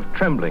violent fit of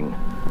trembling.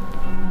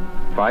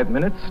 5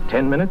 minutes,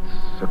 10 minutes,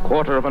 a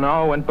quarter of an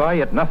hour went by,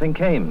 yet nothing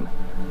came.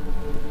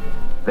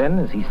 Then,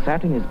 as he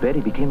sat in his bed,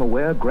 he became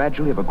aware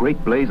gradually of a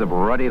great blaze of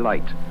ruddy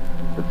light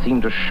that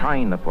seemed to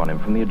shine upon him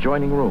from the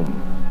adjoining room.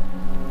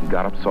 He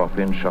got up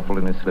softly and shuffled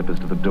in his slippers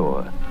to the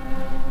door.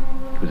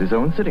 It was his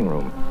own sitting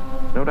room,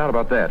 no doubt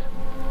about that.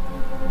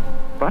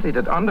 But it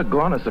had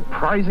undergone a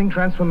surprising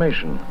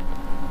transformation.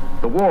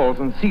 The walls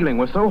and ceiling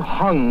were so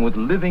hung with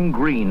living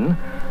green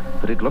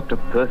that it looked a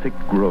perfect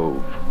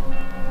grove,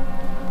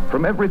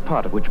 from every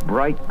part of which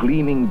bright,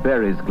 gleaming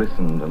berries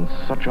glistened, and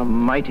such a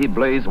mighty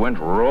blaze went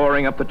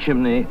roaring up the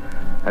chimney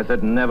as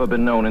had never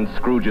been known in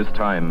Scrooge's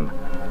time,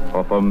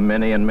 or for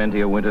many and many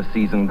a winter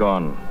season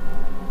gone.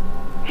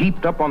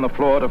 Heaped up on the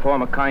floor to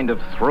form a kind of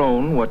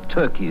throne were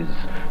turkeys,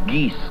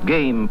 geese,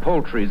 game,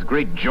 poultries,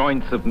 great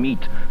joints of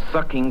meat,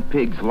 sucking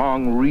pigs,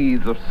 long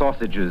wreaths of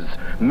sausages,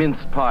 mince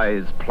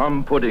pies,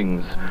 plum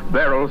puddings,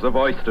 barrels of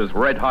oysters,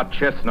 red-hot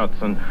chestnuts,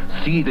 and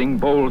seething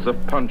bowls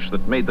of punch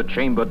that made the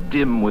chamber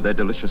dim with their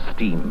delicious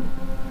steam.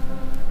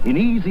 In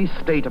easy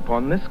state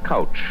upon this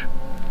couch,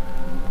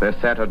 there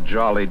sat a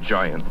jolly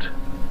giant,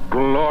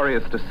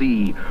 glorious to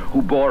see,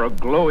 who bore a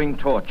glowing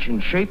torch in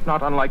shape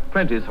not unlike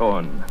Plenty's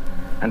horn,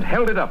 and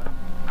held it up,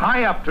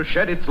 high up, to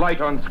shed its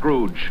light on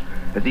Scrooge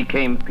as he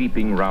came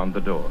peeping round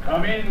the door.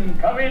 Come in,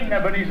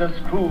 Ebenezer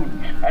Scrooge,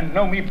 and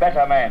know me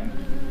better, man.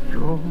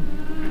 Sure.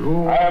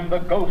 I am the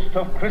ghost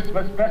of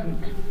Christmas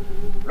present.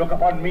 Look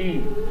upon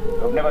me.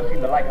 You've never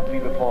seen the like of me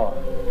before.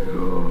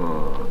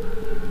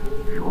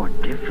 You're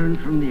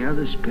different from the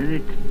other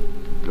spirit.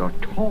 You're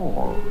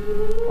tall,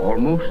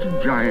 almost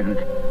a giant.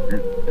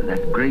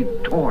 That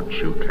great torch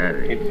you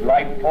carry. Its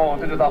light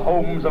falls into the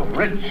homes of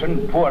rich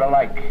and poor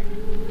alike.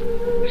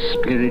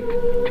 Spirit,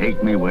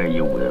 take me where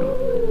you will.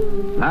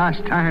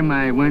 Last time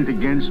I went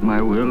against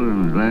my will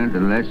and learned a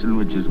lesson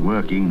which is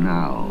working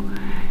now.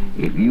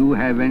 If you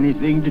have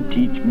anything to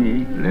teach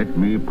me, let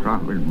me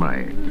profit by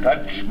it.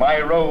 Touch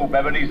my robe,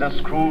 Ebenezer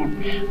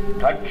Scrooge.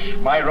 Touch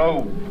my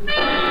robe. You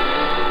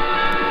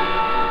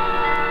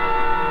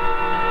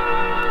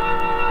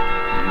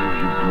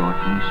brought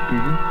me,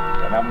 Spirit?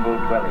 An humble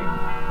dwelling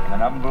in an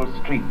humble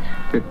street.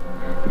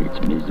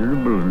 It's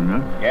miserable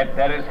enough. Yet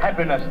there is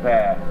happiness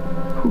there.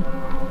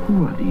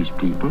 Who are these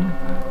people?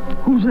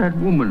 Who's that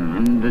woman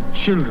and the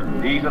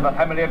children? These are the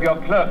family of your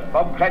clerk,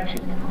 Bob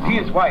Cratchit. See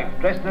his wife,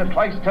 dressed in a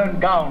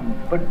twice-turned gown,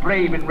 but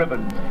brave in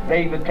ribbons,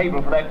 laying the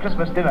table for their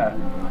Christmas dinner.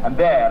 And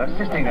there,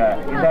 assisting her,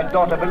 is their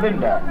daughter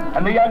Belinda,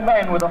 and the young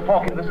man with a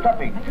fork in the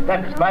stuffing.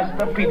 That's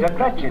Master Peter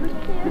Cratchit,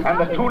 and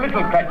the two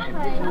little Cratchits.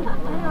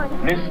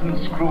 Listen,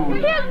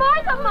 Scrooge. Here's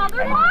Martha,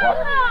 Mother.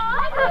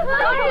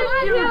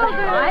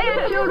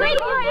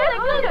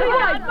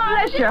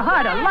 Bless your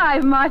heart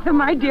alive, Martha,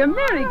 my dear.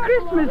 Merry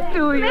Christmas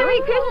to you.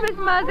 Merry Christmas,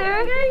 Mother.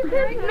 Merry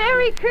Christmas.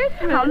 Merry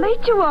Christmas. How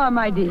late you are,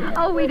 my dear.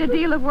 Oh, we'd a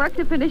deal of work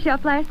to finish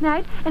up last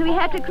night, and we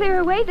had to clear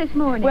away this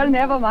morning. Well,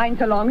 never mind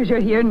so long as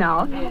you're here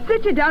now.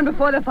 Sit you down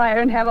before the fire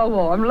and have a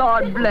warm.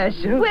 Lord bless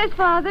you. Where's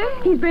Father?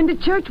 He's been to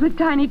church with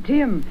Tiny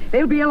Tim.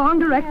 They'll be along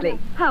directly.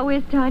 How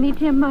is Tiny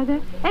Tim,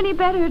 Mother? Any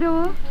better at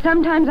all?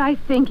 Sometimes I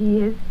think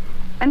he is.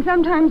 And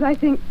sometimes I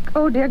think,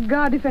 oh, dear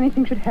God, if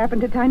anything should happen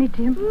to Tiny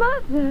Tim.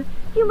 Mother,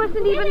 you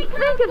mustn't even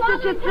think of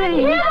such a thing.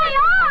 Here they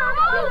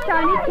are!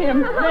 Tiny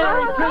Tim.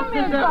 Merry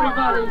Christmas,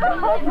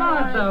 everybody.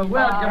 Martha,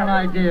 welcome,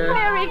 my dear.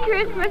 Merry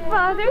Christmas,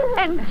 Father.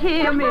 And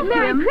Tim. Come here,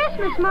 Merry Tim.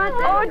 Christmas, Martha.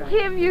 Oh,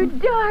 Tim, you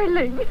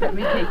darling. Let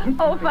me take you.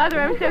 Oh,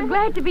 Father, I'm so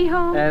glad to be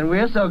home. And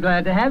we're so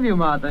glad to have you,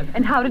 Martha.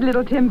 And how did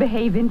little Tim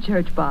behave in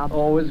church, Bob?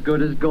 Oh, as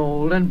good as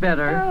gold and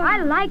better. I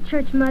like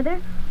church,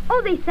 Mother.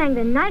 Oh, they sang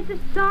the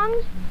nicest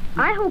songs.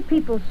 I hope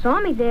people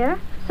saw me there.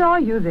 Saw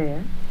you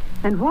there?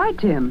 And why,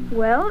 Tim?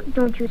 Well,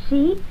 don't you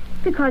see?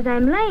 Because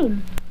I'm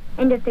lame.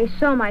 And if they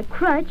saw my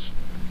crutch,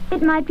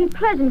 it might be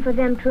pleasant for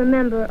them to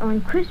remember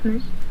on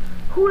Christmas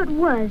who it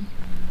was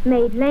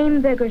made lame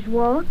beggars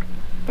walk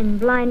and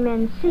blind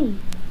men see.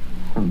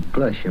 Oh,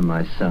 bless you,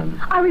 my son.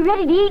 Are we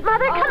ready to eat,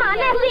 Mother? Come on,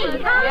 let's eat.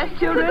 Yes,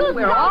 children,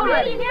 we're all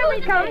ready.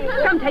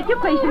 Come, take your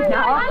places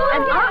now.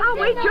 And I'll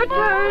wait your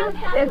turn.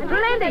 There's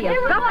plenty of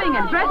stuffing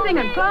and dressing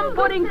and plum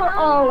pudding for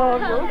all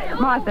of you.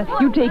 Martha,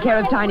 you take care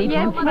of Tiny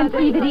Tim and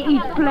see that he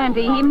eats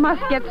plenty. He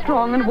must get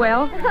strong and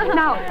well.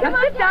 Now,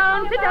 sit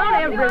down,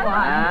 everyone.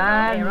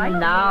 And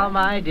now,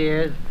 my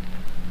dears,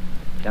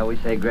 shall we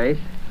say grace?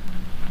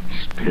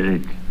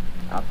 Spirit,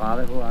 Our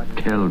Father who art in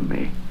heaven. tell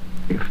me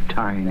if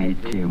Tiny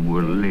Tim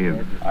will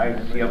live. I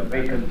see a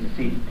vacant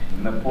seat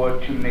in the poor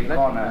chimney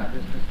corner,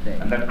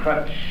 and a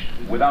crutch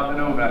without an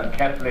owner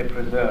carefully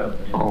preserved.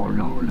 Oh,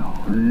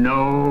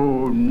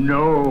 no,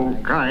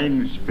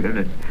 kind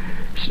spirit.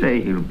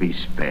 Say he'll be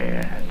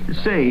spared.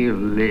 Say he'll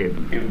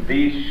live. If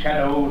these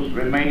shadows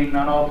remain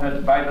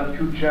unaltered by the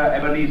future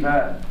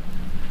Ebenezer,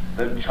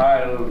 the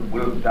child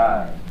will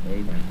die.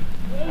 Amen.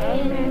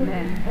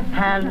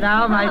 And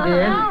now, my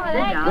dears,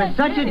 with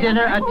such a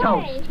dinner, a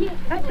toast.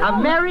 A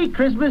Merry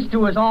Christmas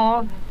to us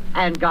all,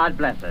 and God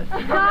bless us.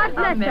 God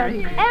bless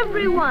us,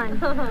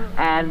 everyone.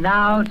 And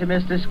now to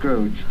Mr.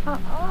 Scrooge.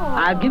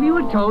 I'll give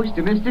you a toast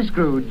to Mr.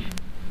 Scrooge,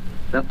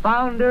 the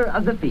founder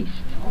of the feast.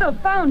 The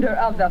founder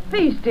of the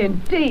feast,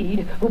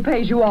 indeed, who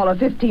pays you all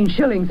 15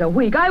 shillings a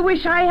week. I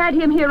wish I had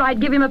him here. I'd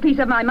give him a piece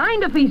of my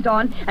mind to feast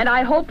on, and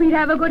I hope he'd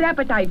have a good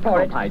appetite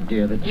for it. My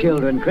dear, the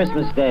children,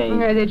 Christmas Day.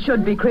 It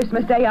should be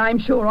Christmas Day, I'm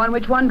sure, on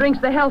which one drinks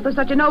the health of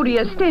such an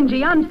odious,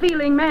 stingy,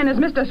 unfeeling man as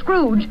Mr.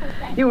 Scrooge.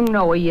 You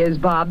know he is,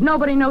 Bob.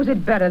 Nobody knows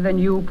it better than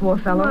you, poor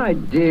fellow. My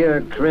dear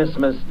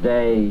Christmas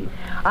Day.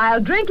 I'll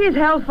drink his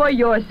health for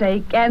your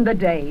sake and the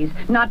day's,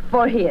 not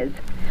for his.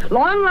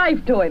 Long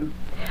life to him.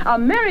 A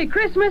Merry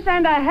Christmas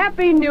and a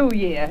Happy New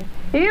Year.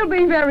 He'll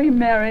be very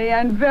merry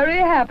and very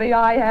happy,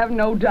 I have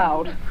no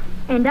doubt.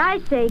 And I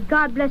say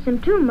God bless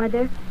him too,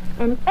 Mother,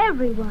 and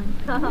everyone.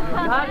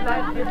 God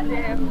bless you,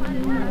 dear.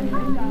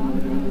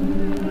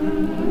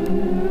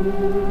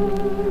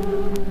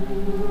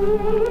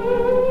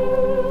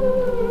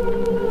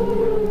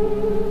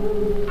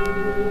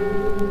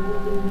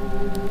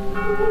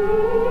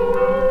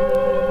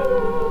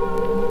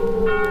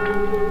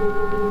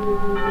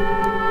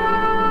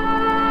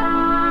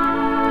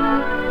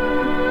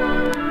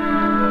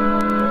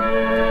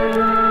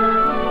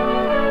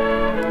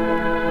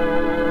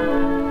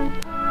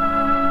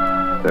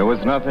 There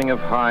was nothing of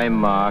high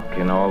mark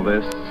in all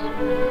this.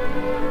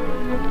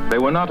 They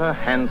were not a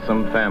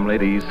handsome family,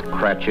 these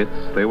Cratchits.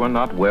 They were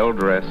not well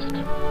dressed.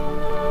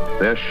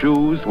 Their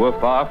shoes were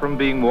far from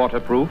being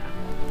waterproof.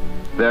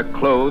 Their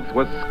clothes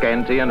were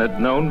scanty and had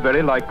known,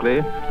 very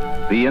likely,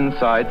 the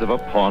insides of a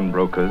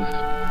pawnbroker's.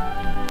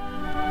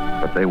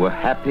 But they were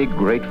happy,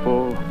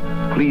 grateful,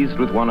 pleased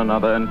with one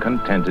another, and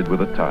contented with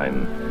the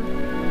time.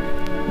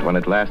 And when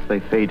at last they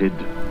faded,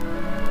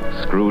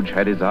 Scrooge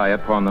had his eye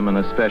upon them, and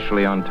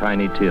especially on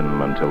Tiny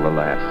Tim, until the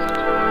last.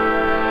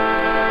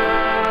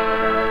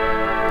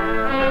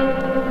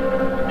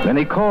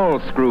 Many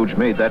calls Scrooge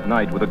made that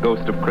night with a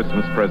ghost of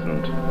Christmas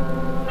present.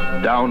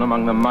 Down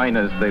among the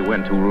miners they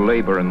went who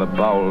labor in the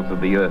bowels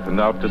of the earth,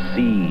 and out to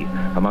sea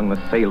among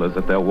the sailors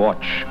at their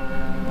watch,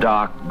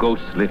 dark,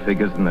 ghostly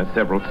figures in their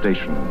several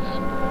stations.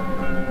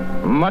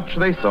 Much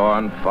they saw,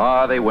 and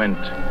far they went,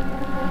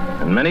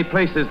 and many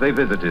places they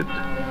visited,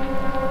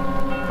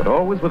 but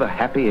always with a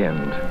happy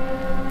end.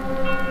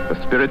 The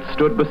spirits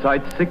stood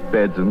beside sick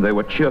beds, and they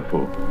were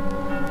cheerful.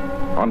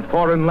 On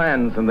foreign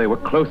lands, and they were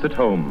close at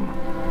home.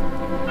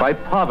 By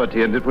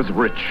poverty, and it was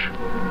rich.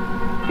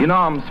 In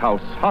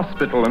almshouse,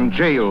 hospital, and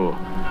jail,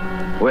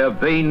 where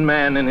vain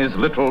man in his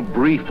little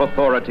brief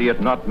authority had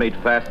not made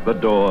fast the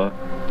door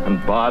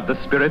and barred the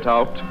spirit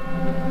out,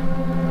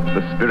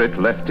 the spirit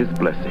left his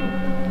blessing.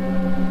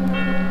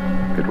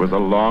 It was a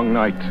long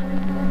night,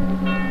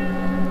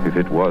 if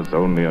it was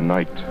only a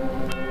night.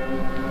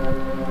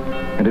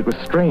 And it was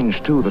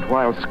strange, too, that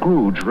while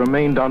Scrooge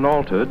remained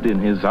unaltered in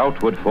his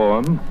outward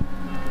form,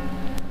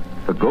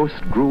 the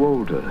ghost grew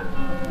older,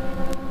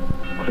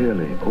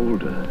 clearly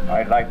older.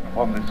 My life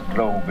upon this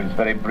globe is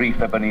very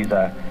brief,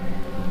 Ebenezer.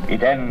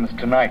 It ends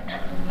tonight.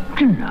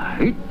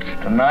 Tonight?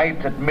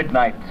 Tonight at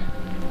midnight.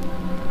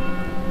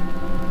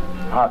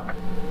 Hark.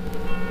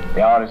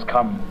 The hour has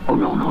come. Oh,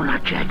 no,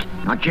 not yet.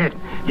 Not yet.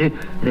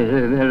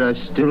 There are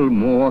still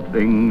more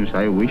things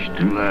I wish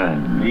to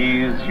learn.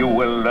 These you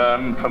will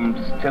learn from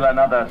still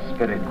another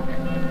spirit.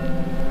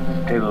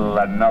 Still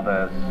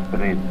another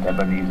spirit,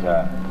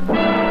 Ebenezer.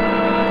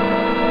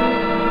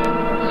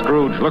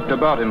 Scrooge looked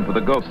about him for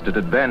the ghost. It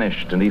had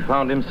vanished, and he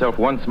found himself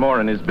once more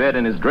in his bed,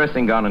 in his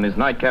dressing gown and his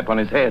nightcap on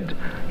his head.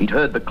 He'd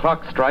heard the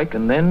clock strike,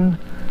 and then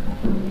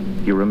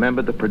he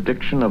remembered the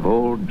prediction of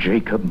old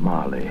Jacob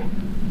Marley.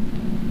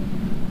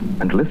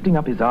 And lifting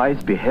up his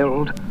eyes,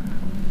 beheld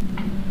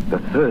the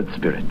third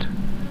spirit.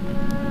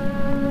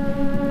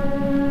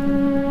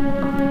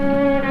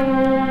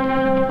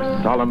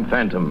 solemn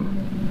phantom,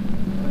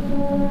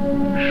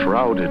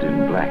 shrouded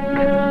in black,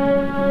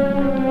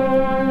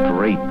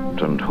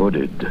 draped and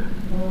hooded,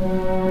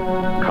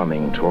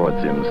 coming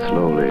towards him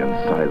slowly and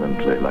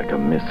silently like a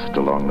mist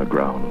along the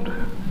ground.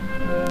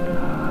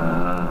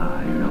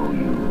 I know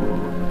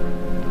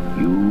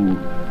you.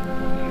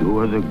 You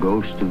are the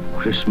ghost of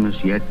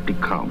Christmas yet to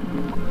come.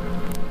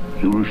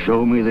 You'll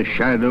show me the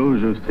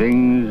shadows of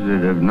things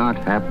that have not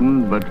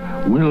happened, but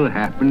will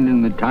happen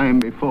in the time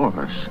before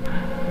us.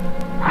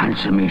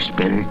 Answer me,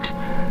 spirit.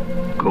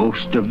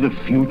 Ghost of the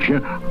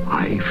future,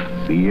 I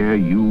fear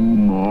you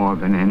more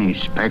than any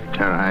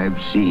specter I've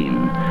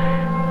seen.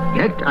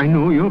 Yet I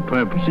know your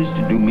purpose is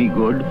to do me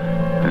good,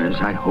 and as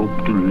I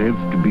hope to live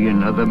to be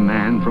another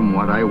man from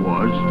what I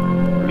was,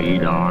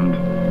 lead on.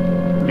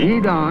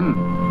 Lead on.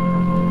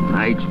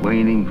 Night's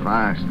waning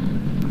fast.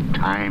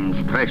 Time's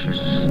precious.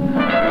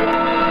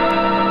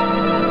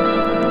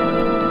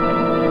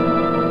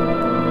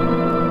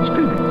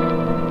 Spirit,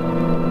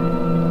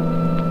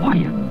 why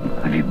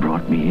have you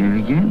brought me here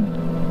again?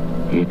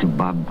 Here to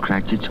Bob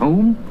Cratchit's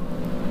home?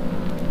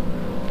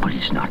 But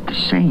it's not the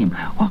same.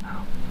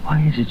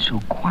 Why is it so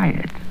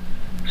quiet?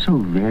 So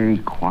very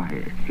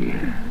quiet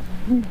here.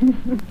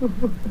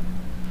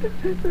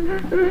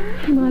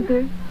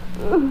 Mother.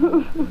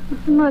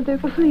 Mother,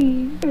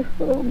 please.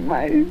 Oh,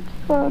 my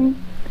son.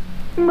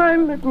 My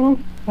little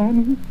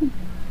son.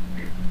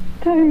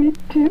 Tiny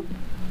Tim.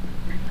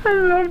 I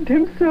loved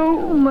him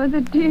so. Oh,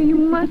 Mother dear, you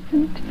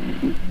mustn't.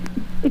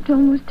 It's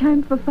almost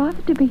time for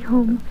Father to be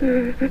home.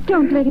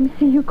 Don't let him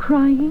see you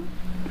crying.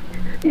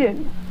 Yes.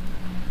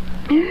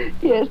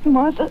 Yes,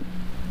 Martha.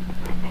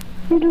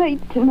 He's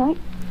late tonight.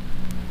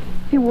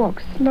 He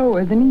walks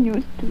slower than he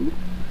used to.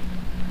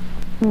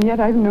 And yet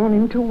I've known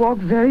him to walk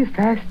very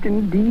fast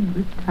indeed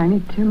with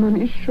Tiny Tim on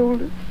his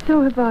shoulder.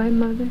 So have I,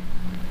 Mother.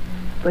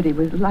 But he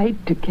was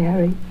light to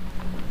carry.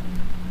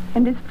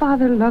 And his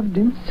father loved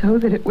him so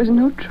that it was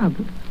no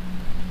trouble.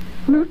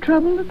 No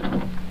trouble at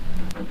all.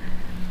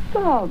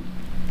 Bob.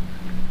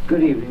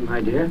 Good evening,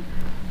 my dear.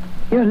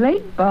 You're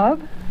late,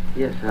 Bob.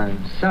 Yes,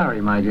 I'm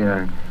sorry, my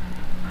dear.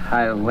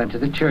 I went to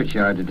the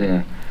churchyard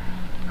today.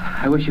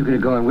 I wish you could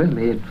have gone with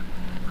me. It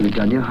would have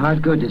done your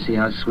heart good to see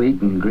how sweet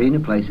and green a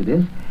place it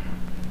is.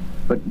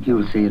 But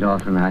you'll see it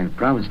often, I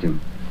promised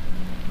him.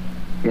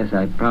 Yes,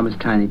 I promised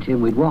Tiny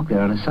Tim we'd walk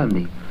there on a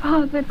Sunday.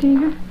 Father,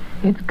 dear.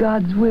 It's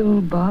God's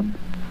will, Bob.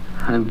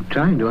 I'm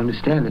trying to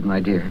understand it, my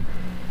dear.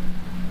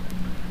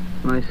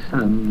 My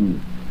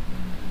son,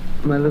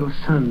 my little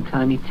son,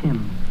 Tiny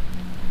Tim.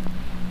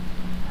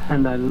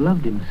 And I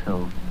loved him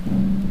so.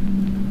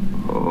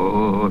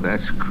 Oh,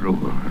 that's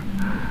cruel.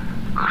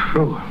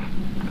 Cruel.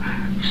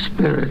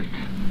 Spirit,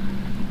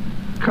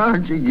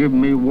 can't you give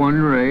me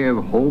one ray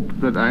of hope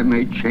that I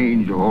may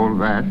change all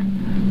that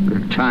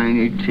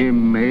Tiny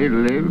Tim may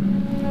live?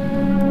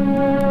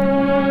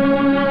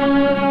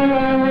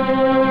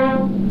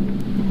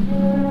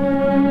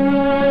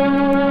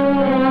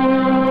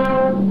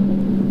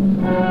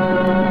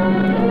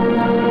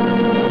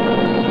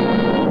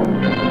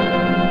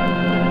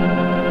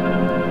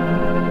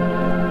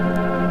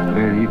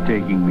 Where are you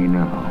taking me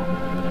now?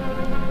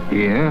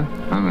 Here,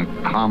 on a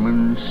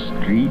common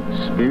street,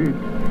 Spirit?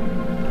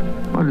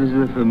 What is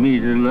there for me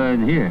to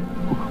learn here?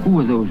 Who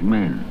are those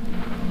men?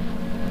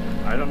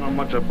 I don't know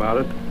much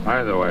about it.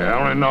 Either way, I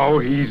only know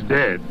he's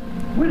dead.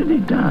 Where did he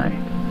die?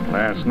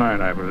 Last night,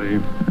 I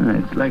believe.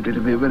 It's likely to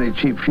be a very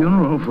cheap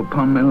funeral for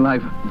Palm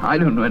life. I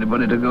don't know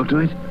anybody to go to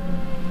it.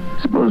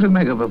 Suppose we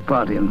make up a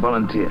party and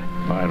volunteer.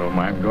 I don't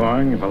mind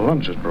going if a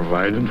lunch is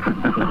provided.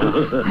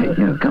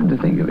 Come to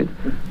think of it,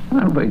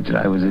 I'll wager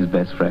I was his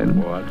best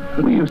friend. What?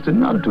 We used to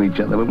nod to each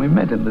other when we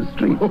met in the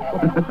street.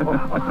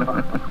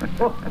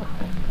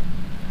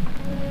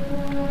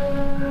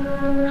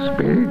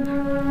 Spirit,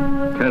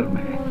 tell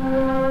me,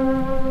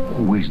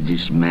 who is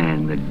this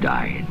man that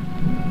died?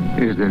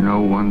 Is there no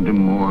one to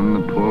mourn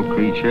the poor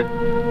creature?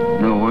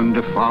 No one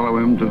to follow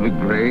him to the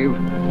grave?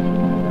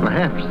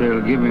 Perhaps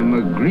they'll give him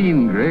a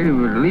green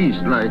grave at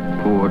least, like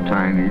poor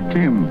Tiny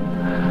Tim.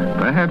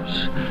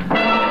 Perhaps...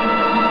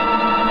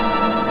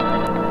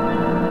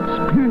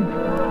 Spirit,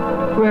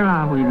 where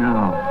are we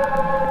now?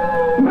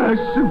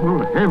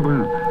 Merciful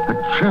heaven, a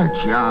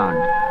churchyard.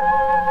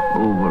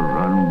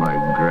 Overrun by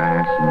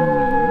grass and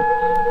weeds,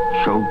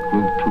 choked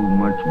with too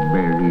much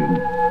burying,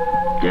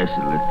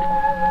 desolate,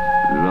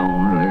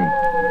 lonely,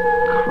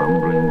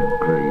 crumbling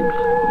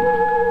gravestones.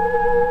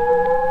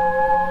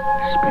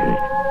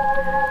 Spirit,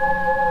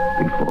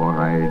 before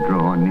I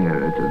draw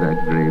nearer to that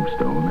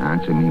gravestone,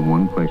 answer me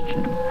one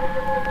question.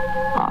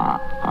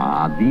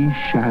 Are these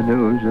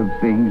shadows of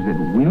things that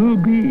will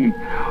be,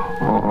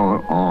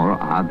 or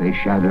are they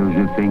shadows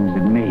of things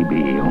that may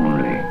be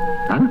only?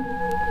 Huh?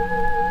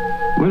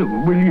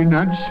 Will you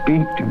not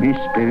speak to me,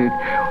 Spirit?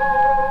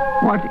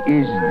 What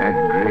is that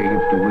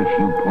grave to which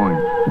you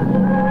point?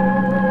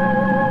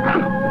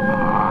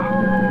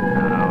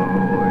 Now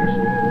I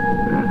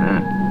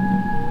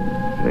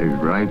see. There's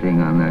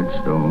writing on that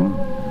stone.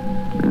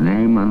 The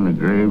name on the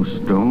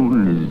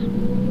gravestone is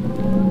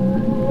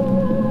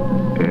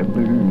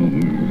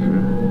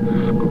Ebenezer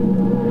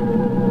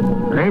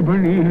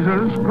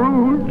Ebenezer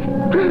Scrooge.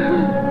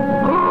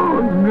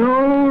 Oh,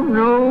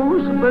 no,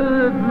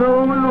 Spirit,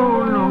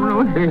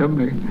 no, hear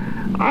me.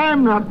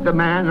 I'm not the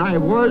man I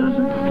was.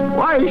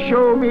 Why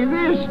show me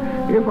this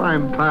if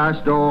I'm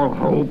past all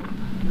hope?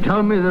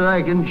 Tell me that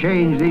I can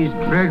change these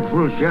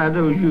dreadful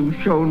shadows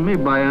you've shown me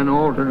by an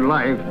altered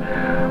life.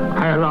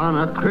 I'll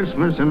honor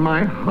Christmas in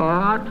my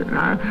heart, and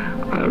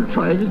I'll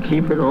try to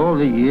keep it all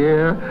the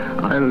year.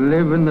 I'll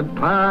live in the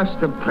past,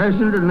 the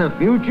present, and the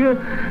future,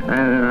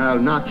 and I'll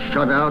not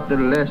shut out the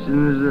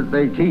lessons that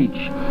they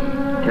teach.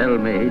 Tell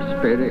me,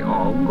 Spirit,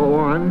 oh, go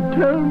on,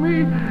 tell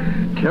me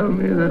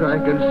that I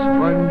can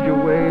sponge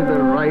away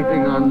the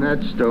writing on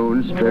that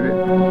stone, Spirit.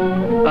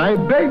 I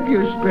beg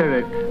you,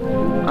 Spirit,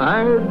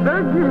 I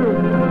beg you.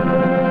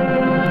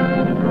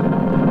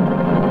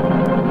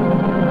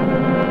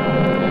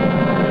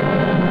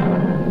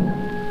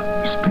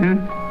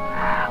 Spirit,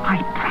 I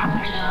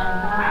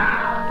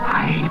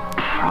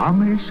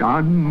promise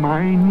on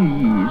my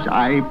knees.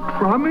 I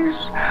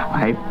promise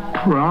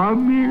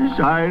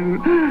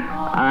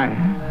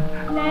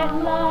Let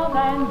love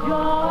and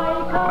joy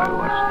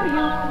come to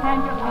you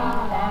and your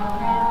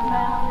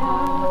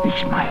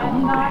It's my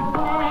own bed,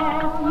 boy.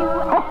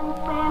 Oh,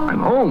 I'm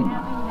home.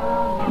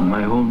 In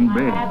my own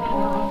bed.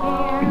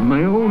 In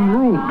my own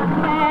room.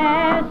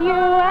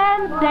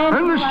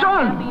 And the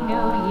sun.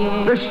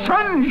 The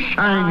sun's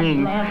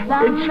shining.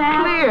 It's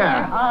clear.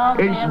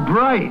 It's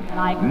bright.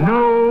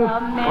 No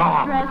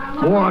fog.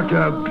 What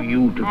a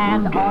beautiful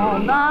day.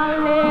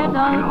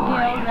 Oh,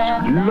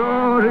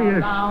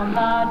 glorious.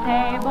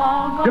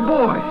 The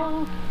boy.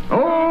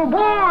 Oh,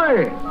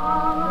 boy.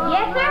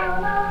 Yes, sir?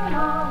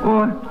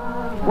 Boy,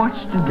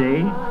 what's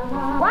today?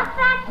 What's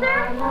that, sir?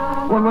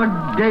 Well, what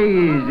day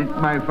is it,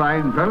 my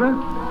fine fella?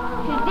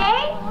 Today?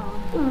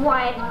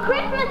 Why, it's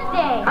Christmas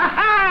Day.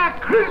 Ha-ha!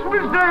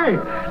 Christmas Day!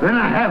 Then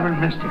I haven't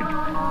missed it.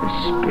 The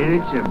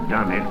spirits have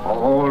done it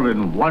all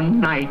in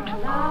one night.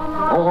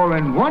 All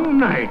in one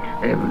night.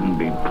 Heaven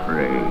be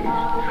praised.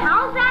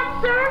 How's that,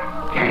 sir?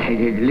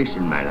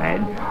 Listen, my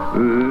lad.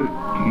 Do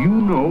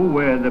you know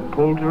where the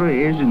poulterer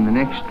is in the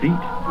next street?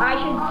 I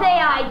should say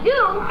I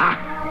do.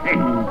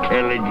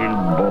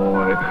 Intelligent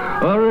boy.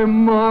 A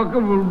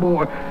remarkable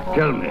boy.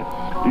 Tell me,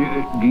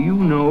 do you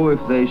know if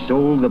they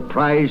sold the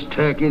prize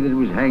turkey that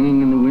was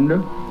hanging in the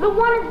window? The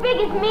one as big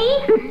as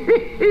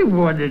me?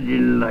 What a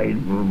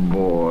delightful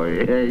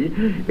boy.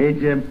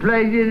 It's a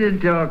pleasure to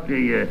talk to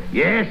you.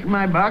 Yes,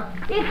 my buck?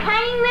 It's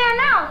hanging there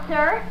now,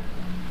 sir.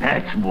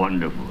 That's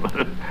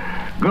wonderful.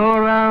 Go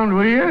around,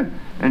 will you?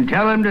 And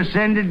tell him to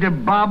send it to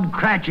Bob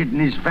Cratchit and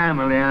his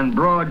family on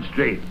Broad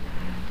Street.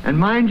 And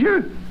mind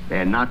you,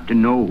 they're not to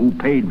know who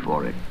paid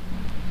for it.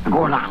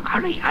 Go along.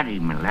 Hurry,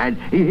 my lad.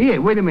 Here,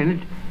 wait a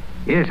minute.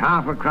 Here's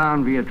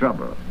 £50 for your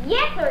trouble.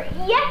 Yes, sir,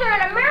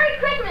 and a Merry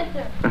Christmas,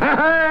 sir.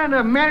 And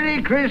a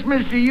Merry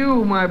Christmas to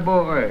you, my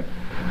boy.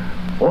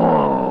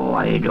 Oh,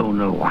 I don't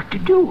know what to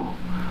do.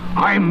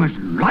 I'm as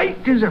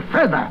light as a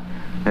feather,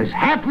 as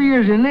happy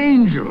as an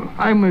angel.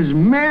 I'm as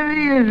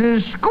merry as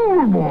a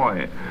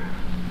schoolboy.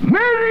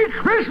 Merry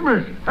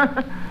Christmas!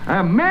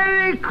 A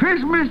Merry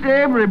Christmas to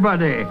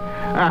everybody.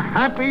 A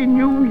Happy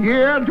New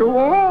Year to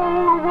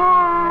all the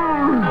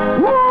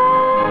world. Woo!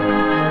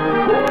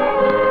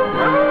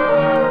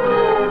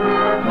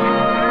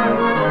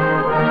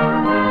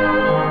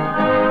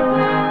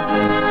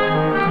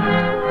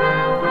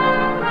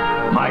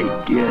 My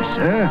dear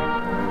sir,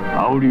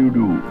 how do you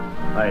do?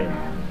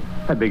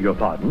 I beg your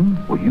pardon?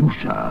 Well, you,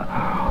 sir,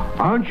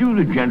 aren't you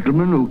the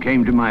gentleman who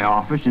came to my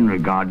office in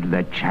regard to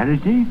that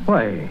charity?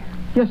 Why,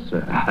 yes,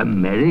 sir. A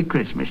Merry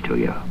Christmas to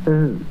you.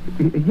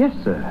 Yes,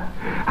 sir.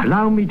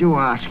 Allow me to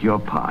ask your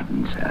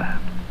pardon, sir.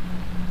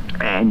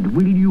 And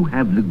will you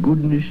have the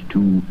goodness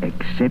to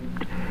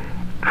accept?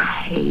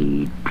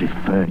 I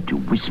prefer to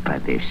whisper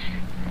this.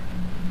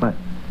 But,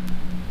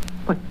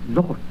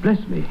 Lord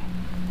bless me.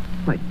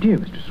 My dear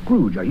Mr.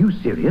 Scrooge, are you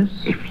serious?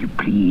 If you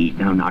please,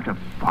 now not a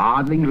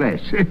farthing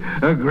less.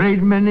 A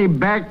great many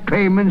back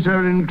payments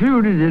are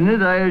included in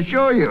it, I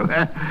assure you.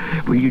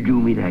 Will you do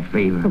me that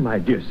favor? Oh, my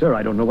dear sir,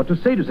 I don't know what to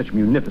say to such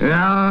munificence.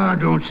 No,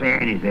 don't say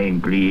anything,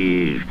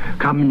 please.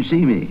 Come and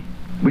see me.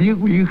 Will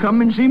you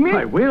come and see me?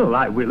 I will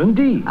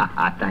indeed.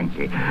 Thank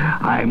you.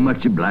 I'm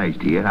much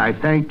obliged to you. I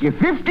thank you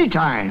 50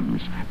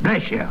 times.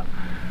 Bless you.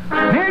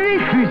 Merry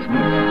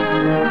Christmas.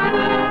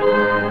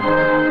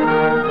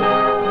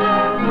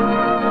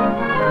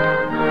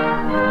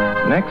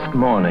 Next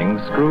morning,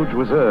 Scrooge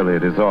was early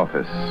at his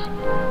office.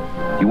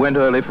 He went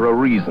early for a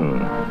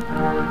reason.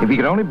 If he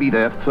could only be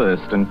there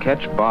first and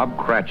catch Bob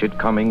Cratchit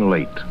coming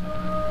late.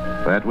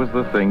 That was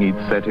the thing he'd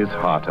set his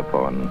heart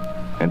upon.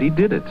 And he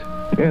did it.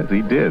 Yes,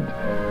 he did.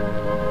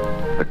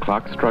 The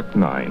clock struck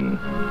 9.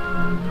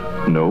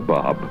 No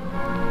Bob.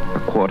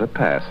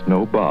 1:15,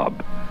 no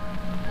Bob.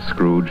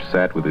 Scrooge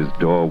sat with his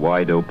door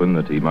wide open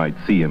that he might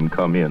see him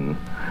come in.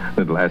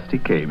 At last he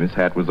came. His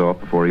hat was off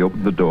before he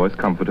opened the door. His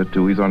comforter,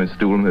 too. He's on his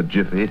stool in a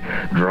jiffy,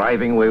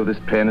 driving away with his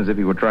pen as if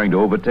he were trying to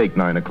overtake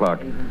 9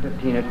 o'clock.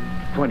 15 at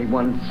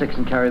 21, 6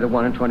 and carry the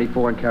 1 and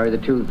 24 and carry the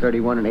 2 and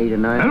 31 and 8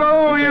 and 9.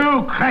 Hello,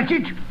 you,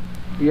 Cratchit.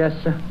 Yes,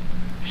 sir.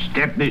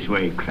 Step this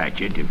way,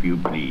 Cratchit, if you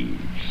please.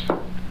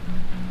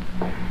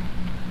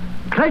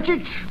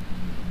 Cratchit,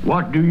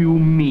 what do you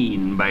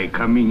mean by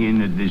coming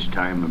in at this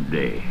time of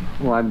day?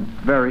 Oh, I'm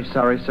very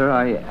sorry, sir.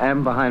 I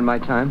am behind my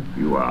time.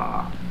 You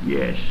are.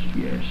 Yes,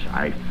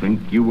 I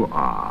think you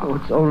are. Oh,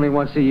 it's only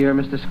once a year,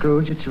 Mr.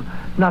 Scrooge. It shall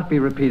not be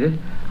repeated.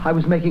 I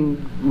was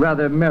making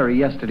rather merry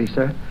yesterday,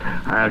 sir.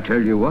 I'll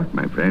tell you what,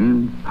 my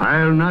friend.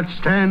 I'll not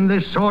stand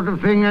this sort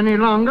of thing any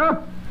longer.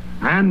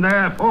 And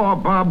therefore,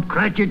 Bob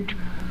Cratchit,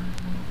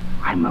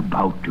 I'm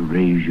about to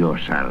raise your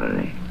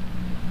salary.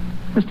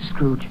 Mr.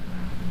 Scrooge,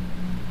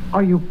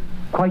 are you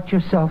quite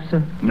yourself,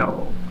 sir?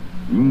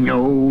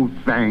 No,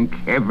 thank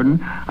heaven,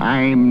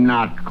 I'm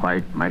not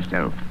quite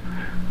myself.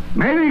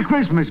 Merry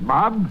Christmas,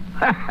 Bob.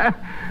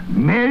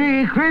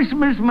 Merry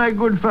Christmas, my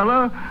good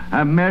fellow.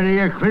 A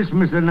merrier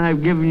Christmas than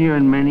I've given you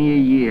in many a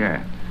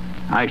year.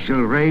 I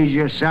shall raise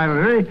your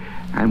salary,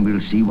 and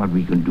we'll see what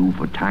we can do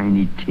for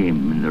Tiny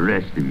Tim and the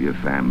rest of your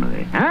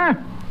family. Huh?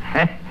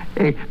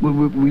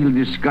 We'll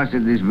discuss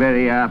it this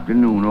very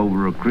afternoon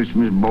over a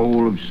Christmas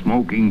bowl of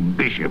smoking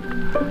bishop.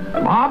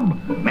 Bob,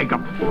 make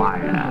up a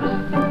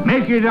fire.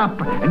 Make it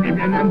up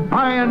and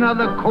buy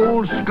another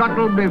coal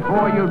scuttle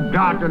before you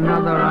dot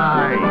another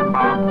I,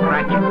 Bob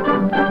Cratchit.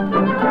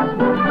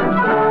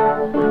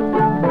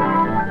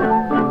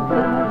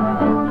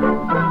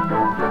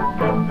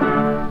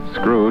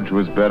 Scrooge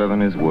was better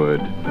than his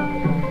word.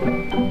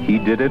 He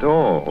did it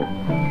all,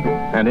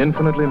 and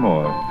infinitely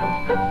more.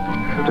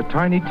 To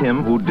Tiny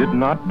Tim, who did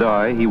not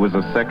die, he was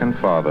a second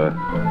father.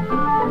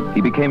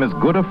 He became as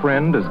good a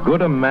friend, as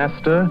good a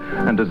master,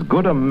 and as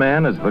good a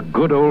man as the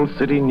good old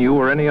city knew,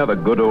 or any other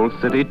good old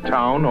city,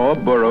 town, or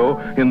borough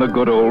in the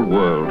good old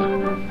world.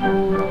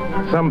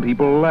 Some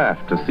people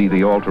laughed to see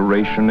the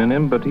alteration in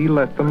him, but he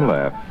let them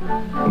laugh,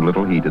 and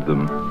little heeded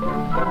them.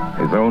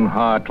 His own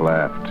heart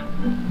laughed.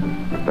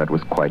 That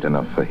was quite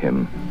enough for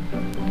him.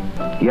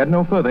 He had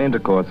no further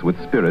intercourse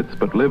with spirits,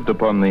 but lived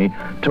upon the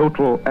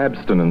total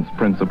abstinence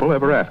principle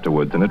ever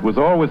afterwards, and it was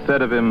always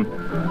said of him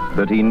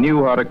that he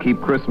knew how to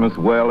keep Christmas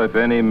well if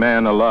any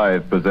man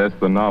alive possessed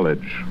the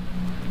knowledge.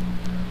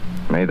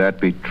 May that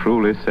be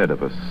truly said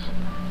of us,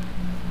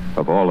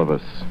 of all of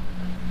us.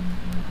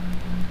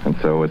 And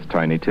so, as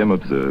Tiny Tim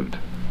observed,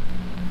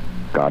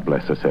 God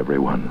bless us,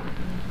 everyone.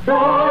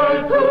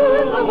 Joy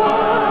to the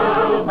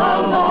world, the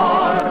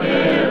Lord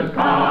is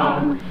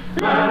come.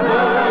 Let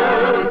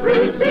earth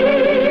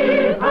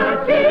receive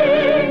her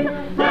King.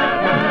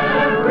 Let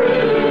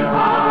every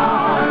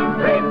heart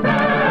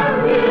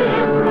prepare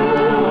his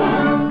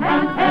room.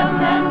 And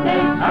heaven and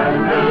nature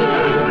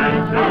ring,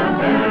 and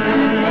heaven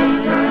and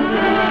nature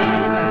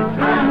sing,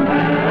 and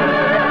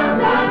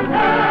heaven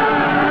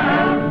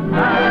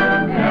and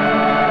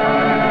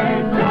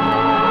nature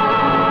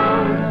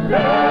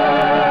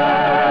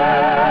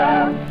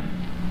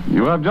sing.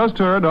 You have just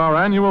heard our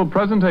annual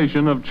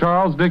presentation of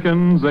Charles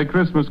Dickens' A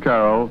Christmas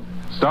Carol,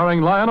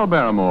 starring Lionel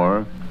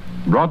Barrymore,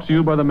 brought to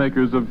you by the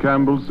makers of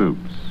Campbell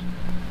Soups.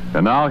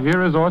 And now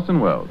here is Orson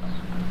Welles.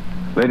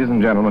 Ladies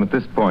and gentlemen, at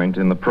this point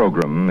in the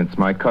program, it's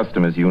my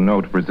custom, as you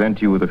know, to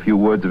present you with a few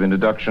words of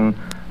introduction,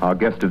 our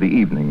guest of the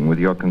evening. With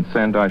your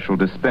consent, I shall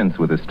dispense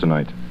with this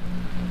tonight.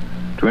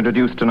 To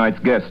introduce tonight's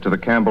guest to the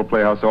Campbell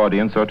Playhouse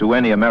audience, or to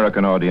any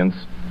American audience,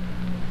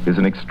 is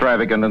an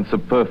extravagant and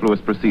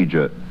superfluous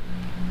procedure.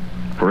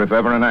 For if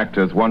ever an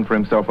actor has won for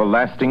himself a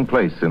lasting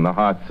place in the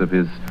hearts of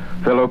his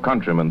fellow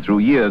countrymen through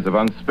years of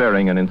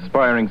unsparing and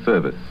inspiring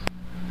service,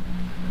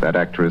 that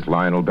actor is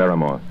Lionel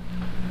Barrymore.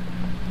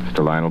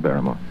 Mr. Lionel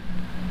Barrymore.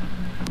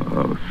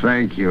 Oh,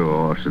 thank you,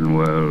 Orson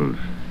Welles.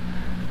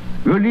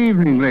 Good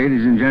evening,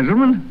 ladies and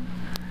gentlemen.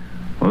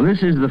 Well,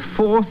 this is the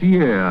 4th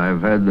year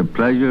I've had the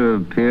pleasure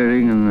of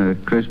appearing in the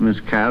Christmas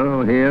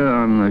Carol here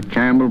on the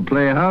Campbell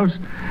Playhouse,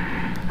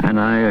 and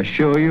I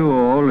assure you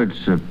all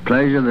it's a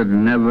pleasure that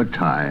never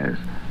tires.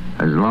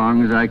 As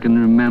long as I can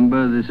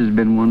remember, this has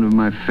been one of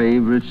my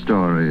favorite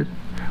stories.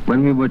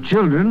 When we were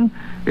children,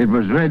 it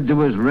was read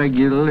to us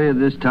regularly at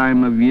this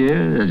time of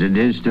year, as it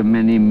is to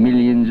many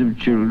millions of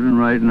children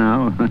right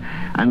now.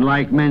 And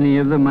like many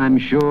of them, I'm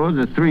sure,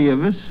 the three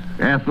of us,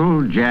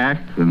 Ethel, Jack,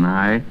 and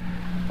I,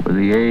 with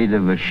the aid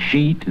of a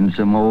sheet and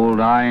some old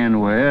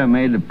ironware,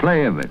 made a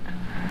play of it.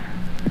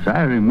 As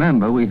I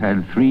remember, we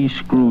had 3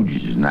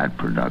 Scrooges in that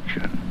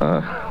production.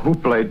 Who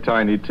played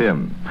Tiny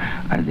Tim?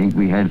 I think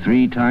we had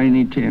 3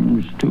 Tiny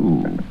Tims,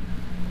 too.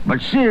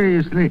 But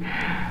seriously,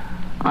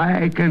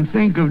 I can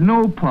think of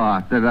no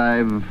part that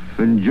I've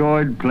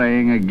enjoyed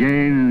playing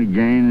again and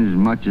again as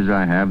much as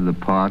I have the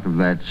part of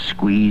that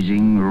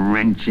squeezing,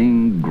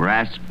 wrenching,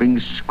 grasping,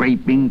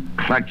 scraping,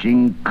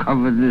 clutching,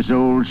 covetous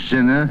old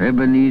sinner,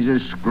 Ebenezer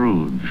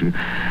Scrooge.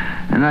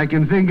 And I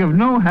can think of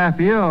no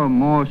happier or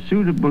more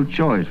suitable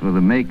choice for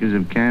the makers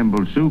of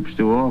Campbell Soups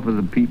to offer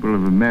the people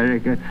of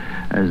America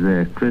as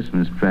their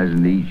Christmas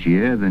present each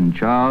year than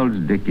Charles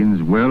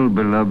Dickens'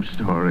 well-beloved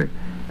story,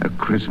 A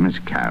Christmas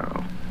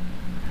Carol.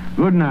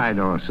 Good night,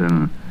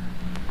 Orson.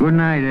 Good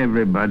night,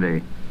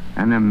 everybody.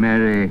 And a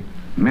Merry,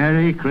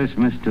 Merry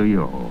Christmas to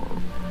you all.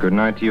 Good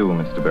night to you,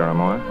 Mr.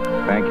 Barrymore.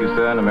 Thank you,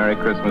 sir, and a Merry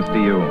Christmas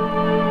to you.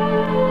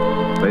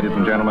 Ladies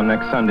and gentlemen,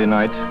 next Sunday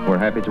night, we're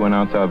happy to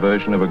announce our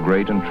version of a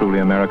great and truly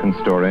American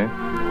story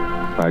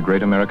by a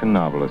great American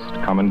novelist,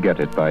 Come and Get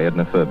It, by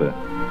Edna Ferber.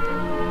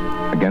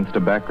 Against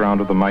a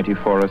background of the mighty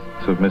forests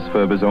of Miss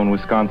Ferber's own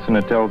Wisconsin,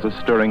 it tells a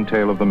stirring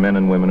tale of the men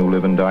and women who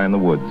live and die in the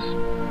woods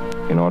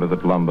in order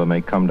that lumber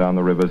may come down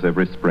the rivers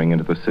every spring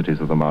into the cities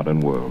of the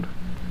modern world.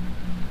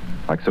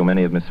 Like so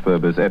many of Miss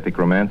Ferber's epic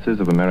romances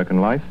of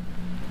American life,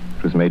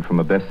 it was made from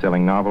a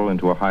best-selling novel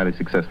into a highly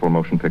successful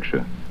motion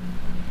picture.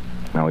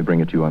 Now we bring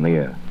it to you on the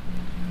air.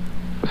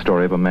 The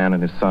story of a man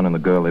and his son and the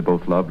girl they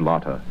both loved,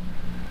 Lotta.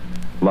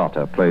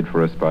 Lotta, played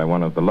for us by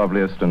one of the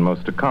loveliest and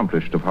most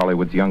accomplished of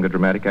Hollywood's younger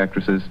dramatic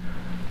actresses,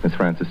 Miss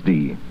Frances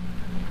D.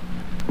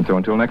 And so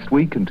until next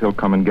week, until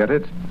Come and Get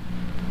It,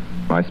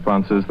 my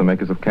sponsors, the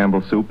makers of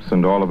Campbell Soups,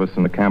 and all of us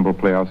in the Campbell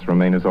Playhouse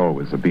remain as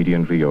always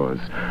obediently yours.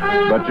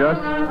 But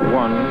just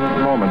one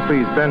moment,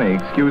 please, Benny.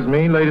 Excuse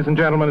me, ladies and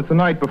gentlemen, it's the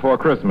night before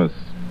Christmas.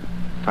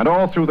 And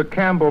all through the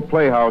Campbell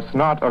Playhouse,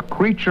 not a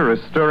creature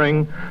is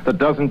stirring that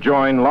doesn't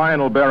join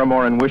Lionel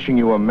Barrymore in wishing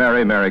you a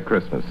Merry, Merry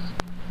Christmas.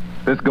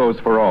 This goes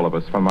for all of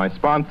us, from my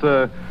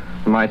sponsor,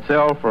 from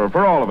myself, or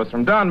for all of us,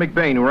 from Don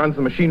McBain, who runs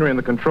the machinery in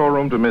the control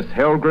room, to Miss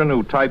Helgren,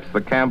 who types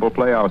the Campbell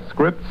Playhouse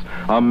scripts.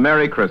 A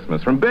Merry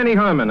Christmas. From Benny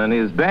Herman and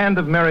his band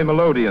of Merry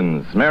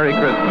Melodians, Merry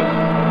Christmas.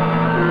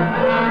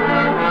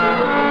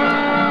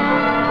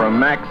 From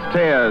Max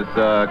Tears,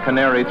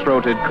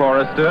 canary-throated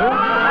chorister, a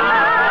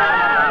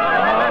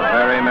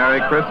very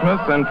Merry Christmas.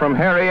 And from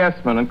Harry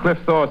Essman and Cliff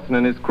Thorson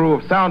and his crew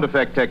of sound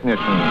effect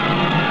technicians,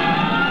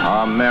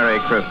 a Merry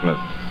Christmas.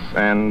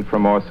 And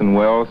from Orson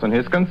Welles and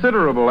his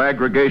considerable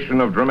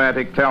aggregation of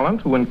dramatic talent,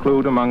 who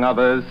include, among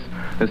others,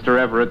 Mr.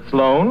 Everett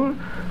Sloane,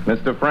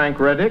 Mr. Frank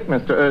Reddick,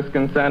 Mr.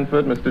 Erskine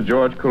Sanford, Mr.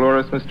 George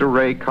Coulouris, Mr.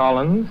 Ray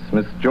Collins,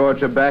 Miss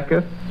Georgia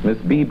Backus, Miss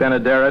B.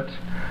 Benaderet,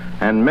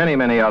 and many,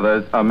 many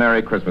others, a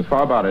Merry Christmas.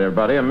 How about it,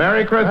 everybody? A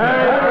Merry Christmas!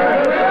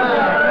 Merry Christmas!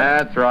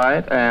 That's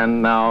right.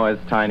 And now, as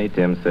Tiny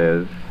Tim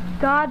says,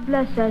 God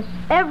bless us,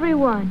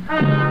 everyone.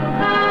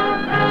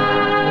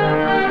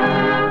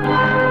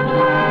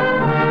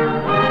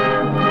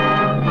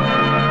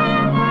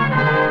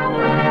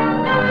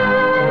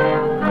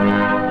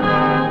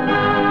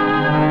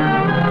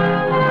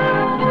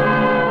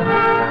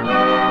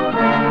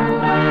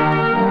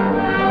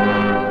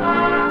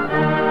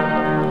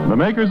 The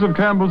makers of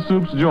Campbell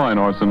Soups join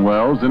Orson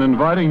Welles in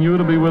inviting you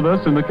to be with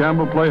us in the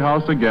Campbell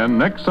Playhouse again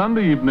next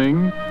Sunday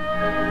evening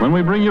when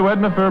we bring you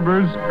Edna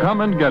Ferber's Come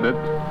and Get It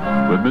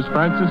with Miss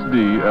Frances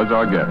D. as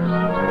our guest.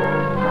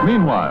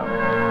 Meanwhile,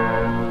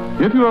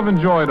 if you have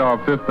enjoyed our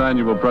 5th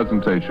annual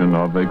presentation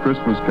of A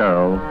Christmas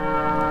Carol,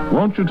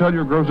 won't you tell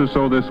your grocer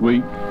so this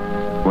week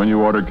when you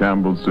order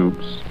Campbell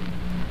Soups?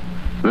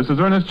 This is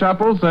Ernest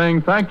Chappell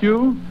saying thank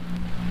you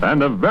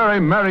and a very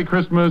Merry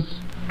Christmas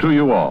to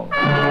you all.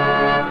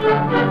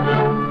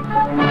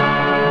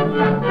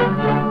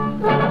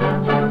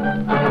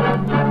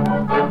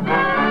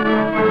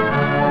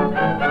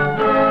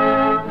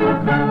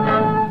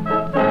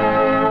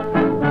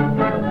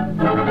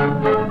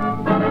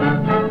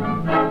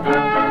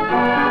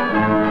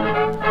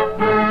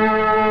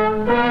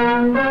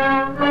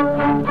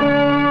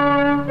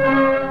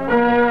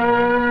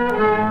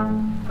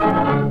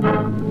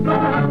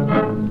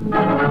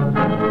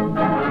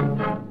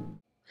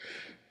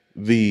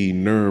 The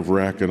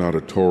nerve-wracking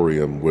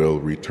auditorium will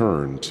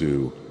return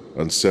to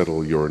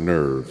unsettle your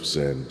nerves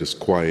and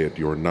disquiet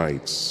your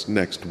nights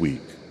next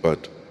week.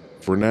 But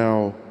for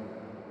now,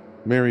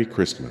 Merry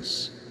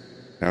Christmas,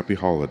 Happy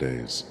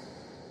Holidays,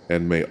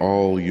 and may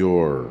all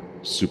your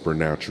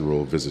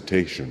supernatural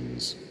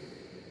visitations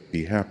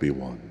be happy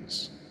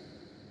ones.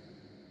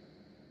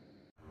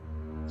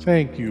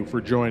 Thank you for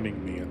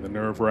joining me in the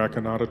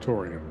nerve-wracking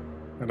auditorium,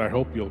 and I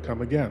hope you'll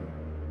come again.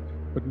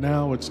 But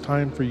now it's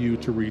time for you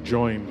to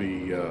rejoin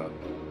the,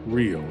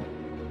 real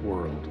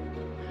world.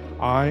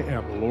 I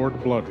am Lord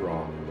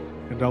Bloodraw,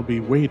 and I'll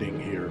be waiting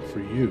here for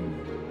you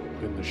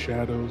in the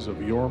shadows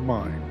of your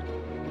mind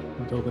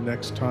until the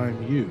next time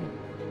you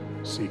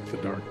seek the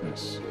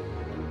darkness.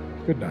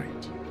 Good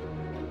night.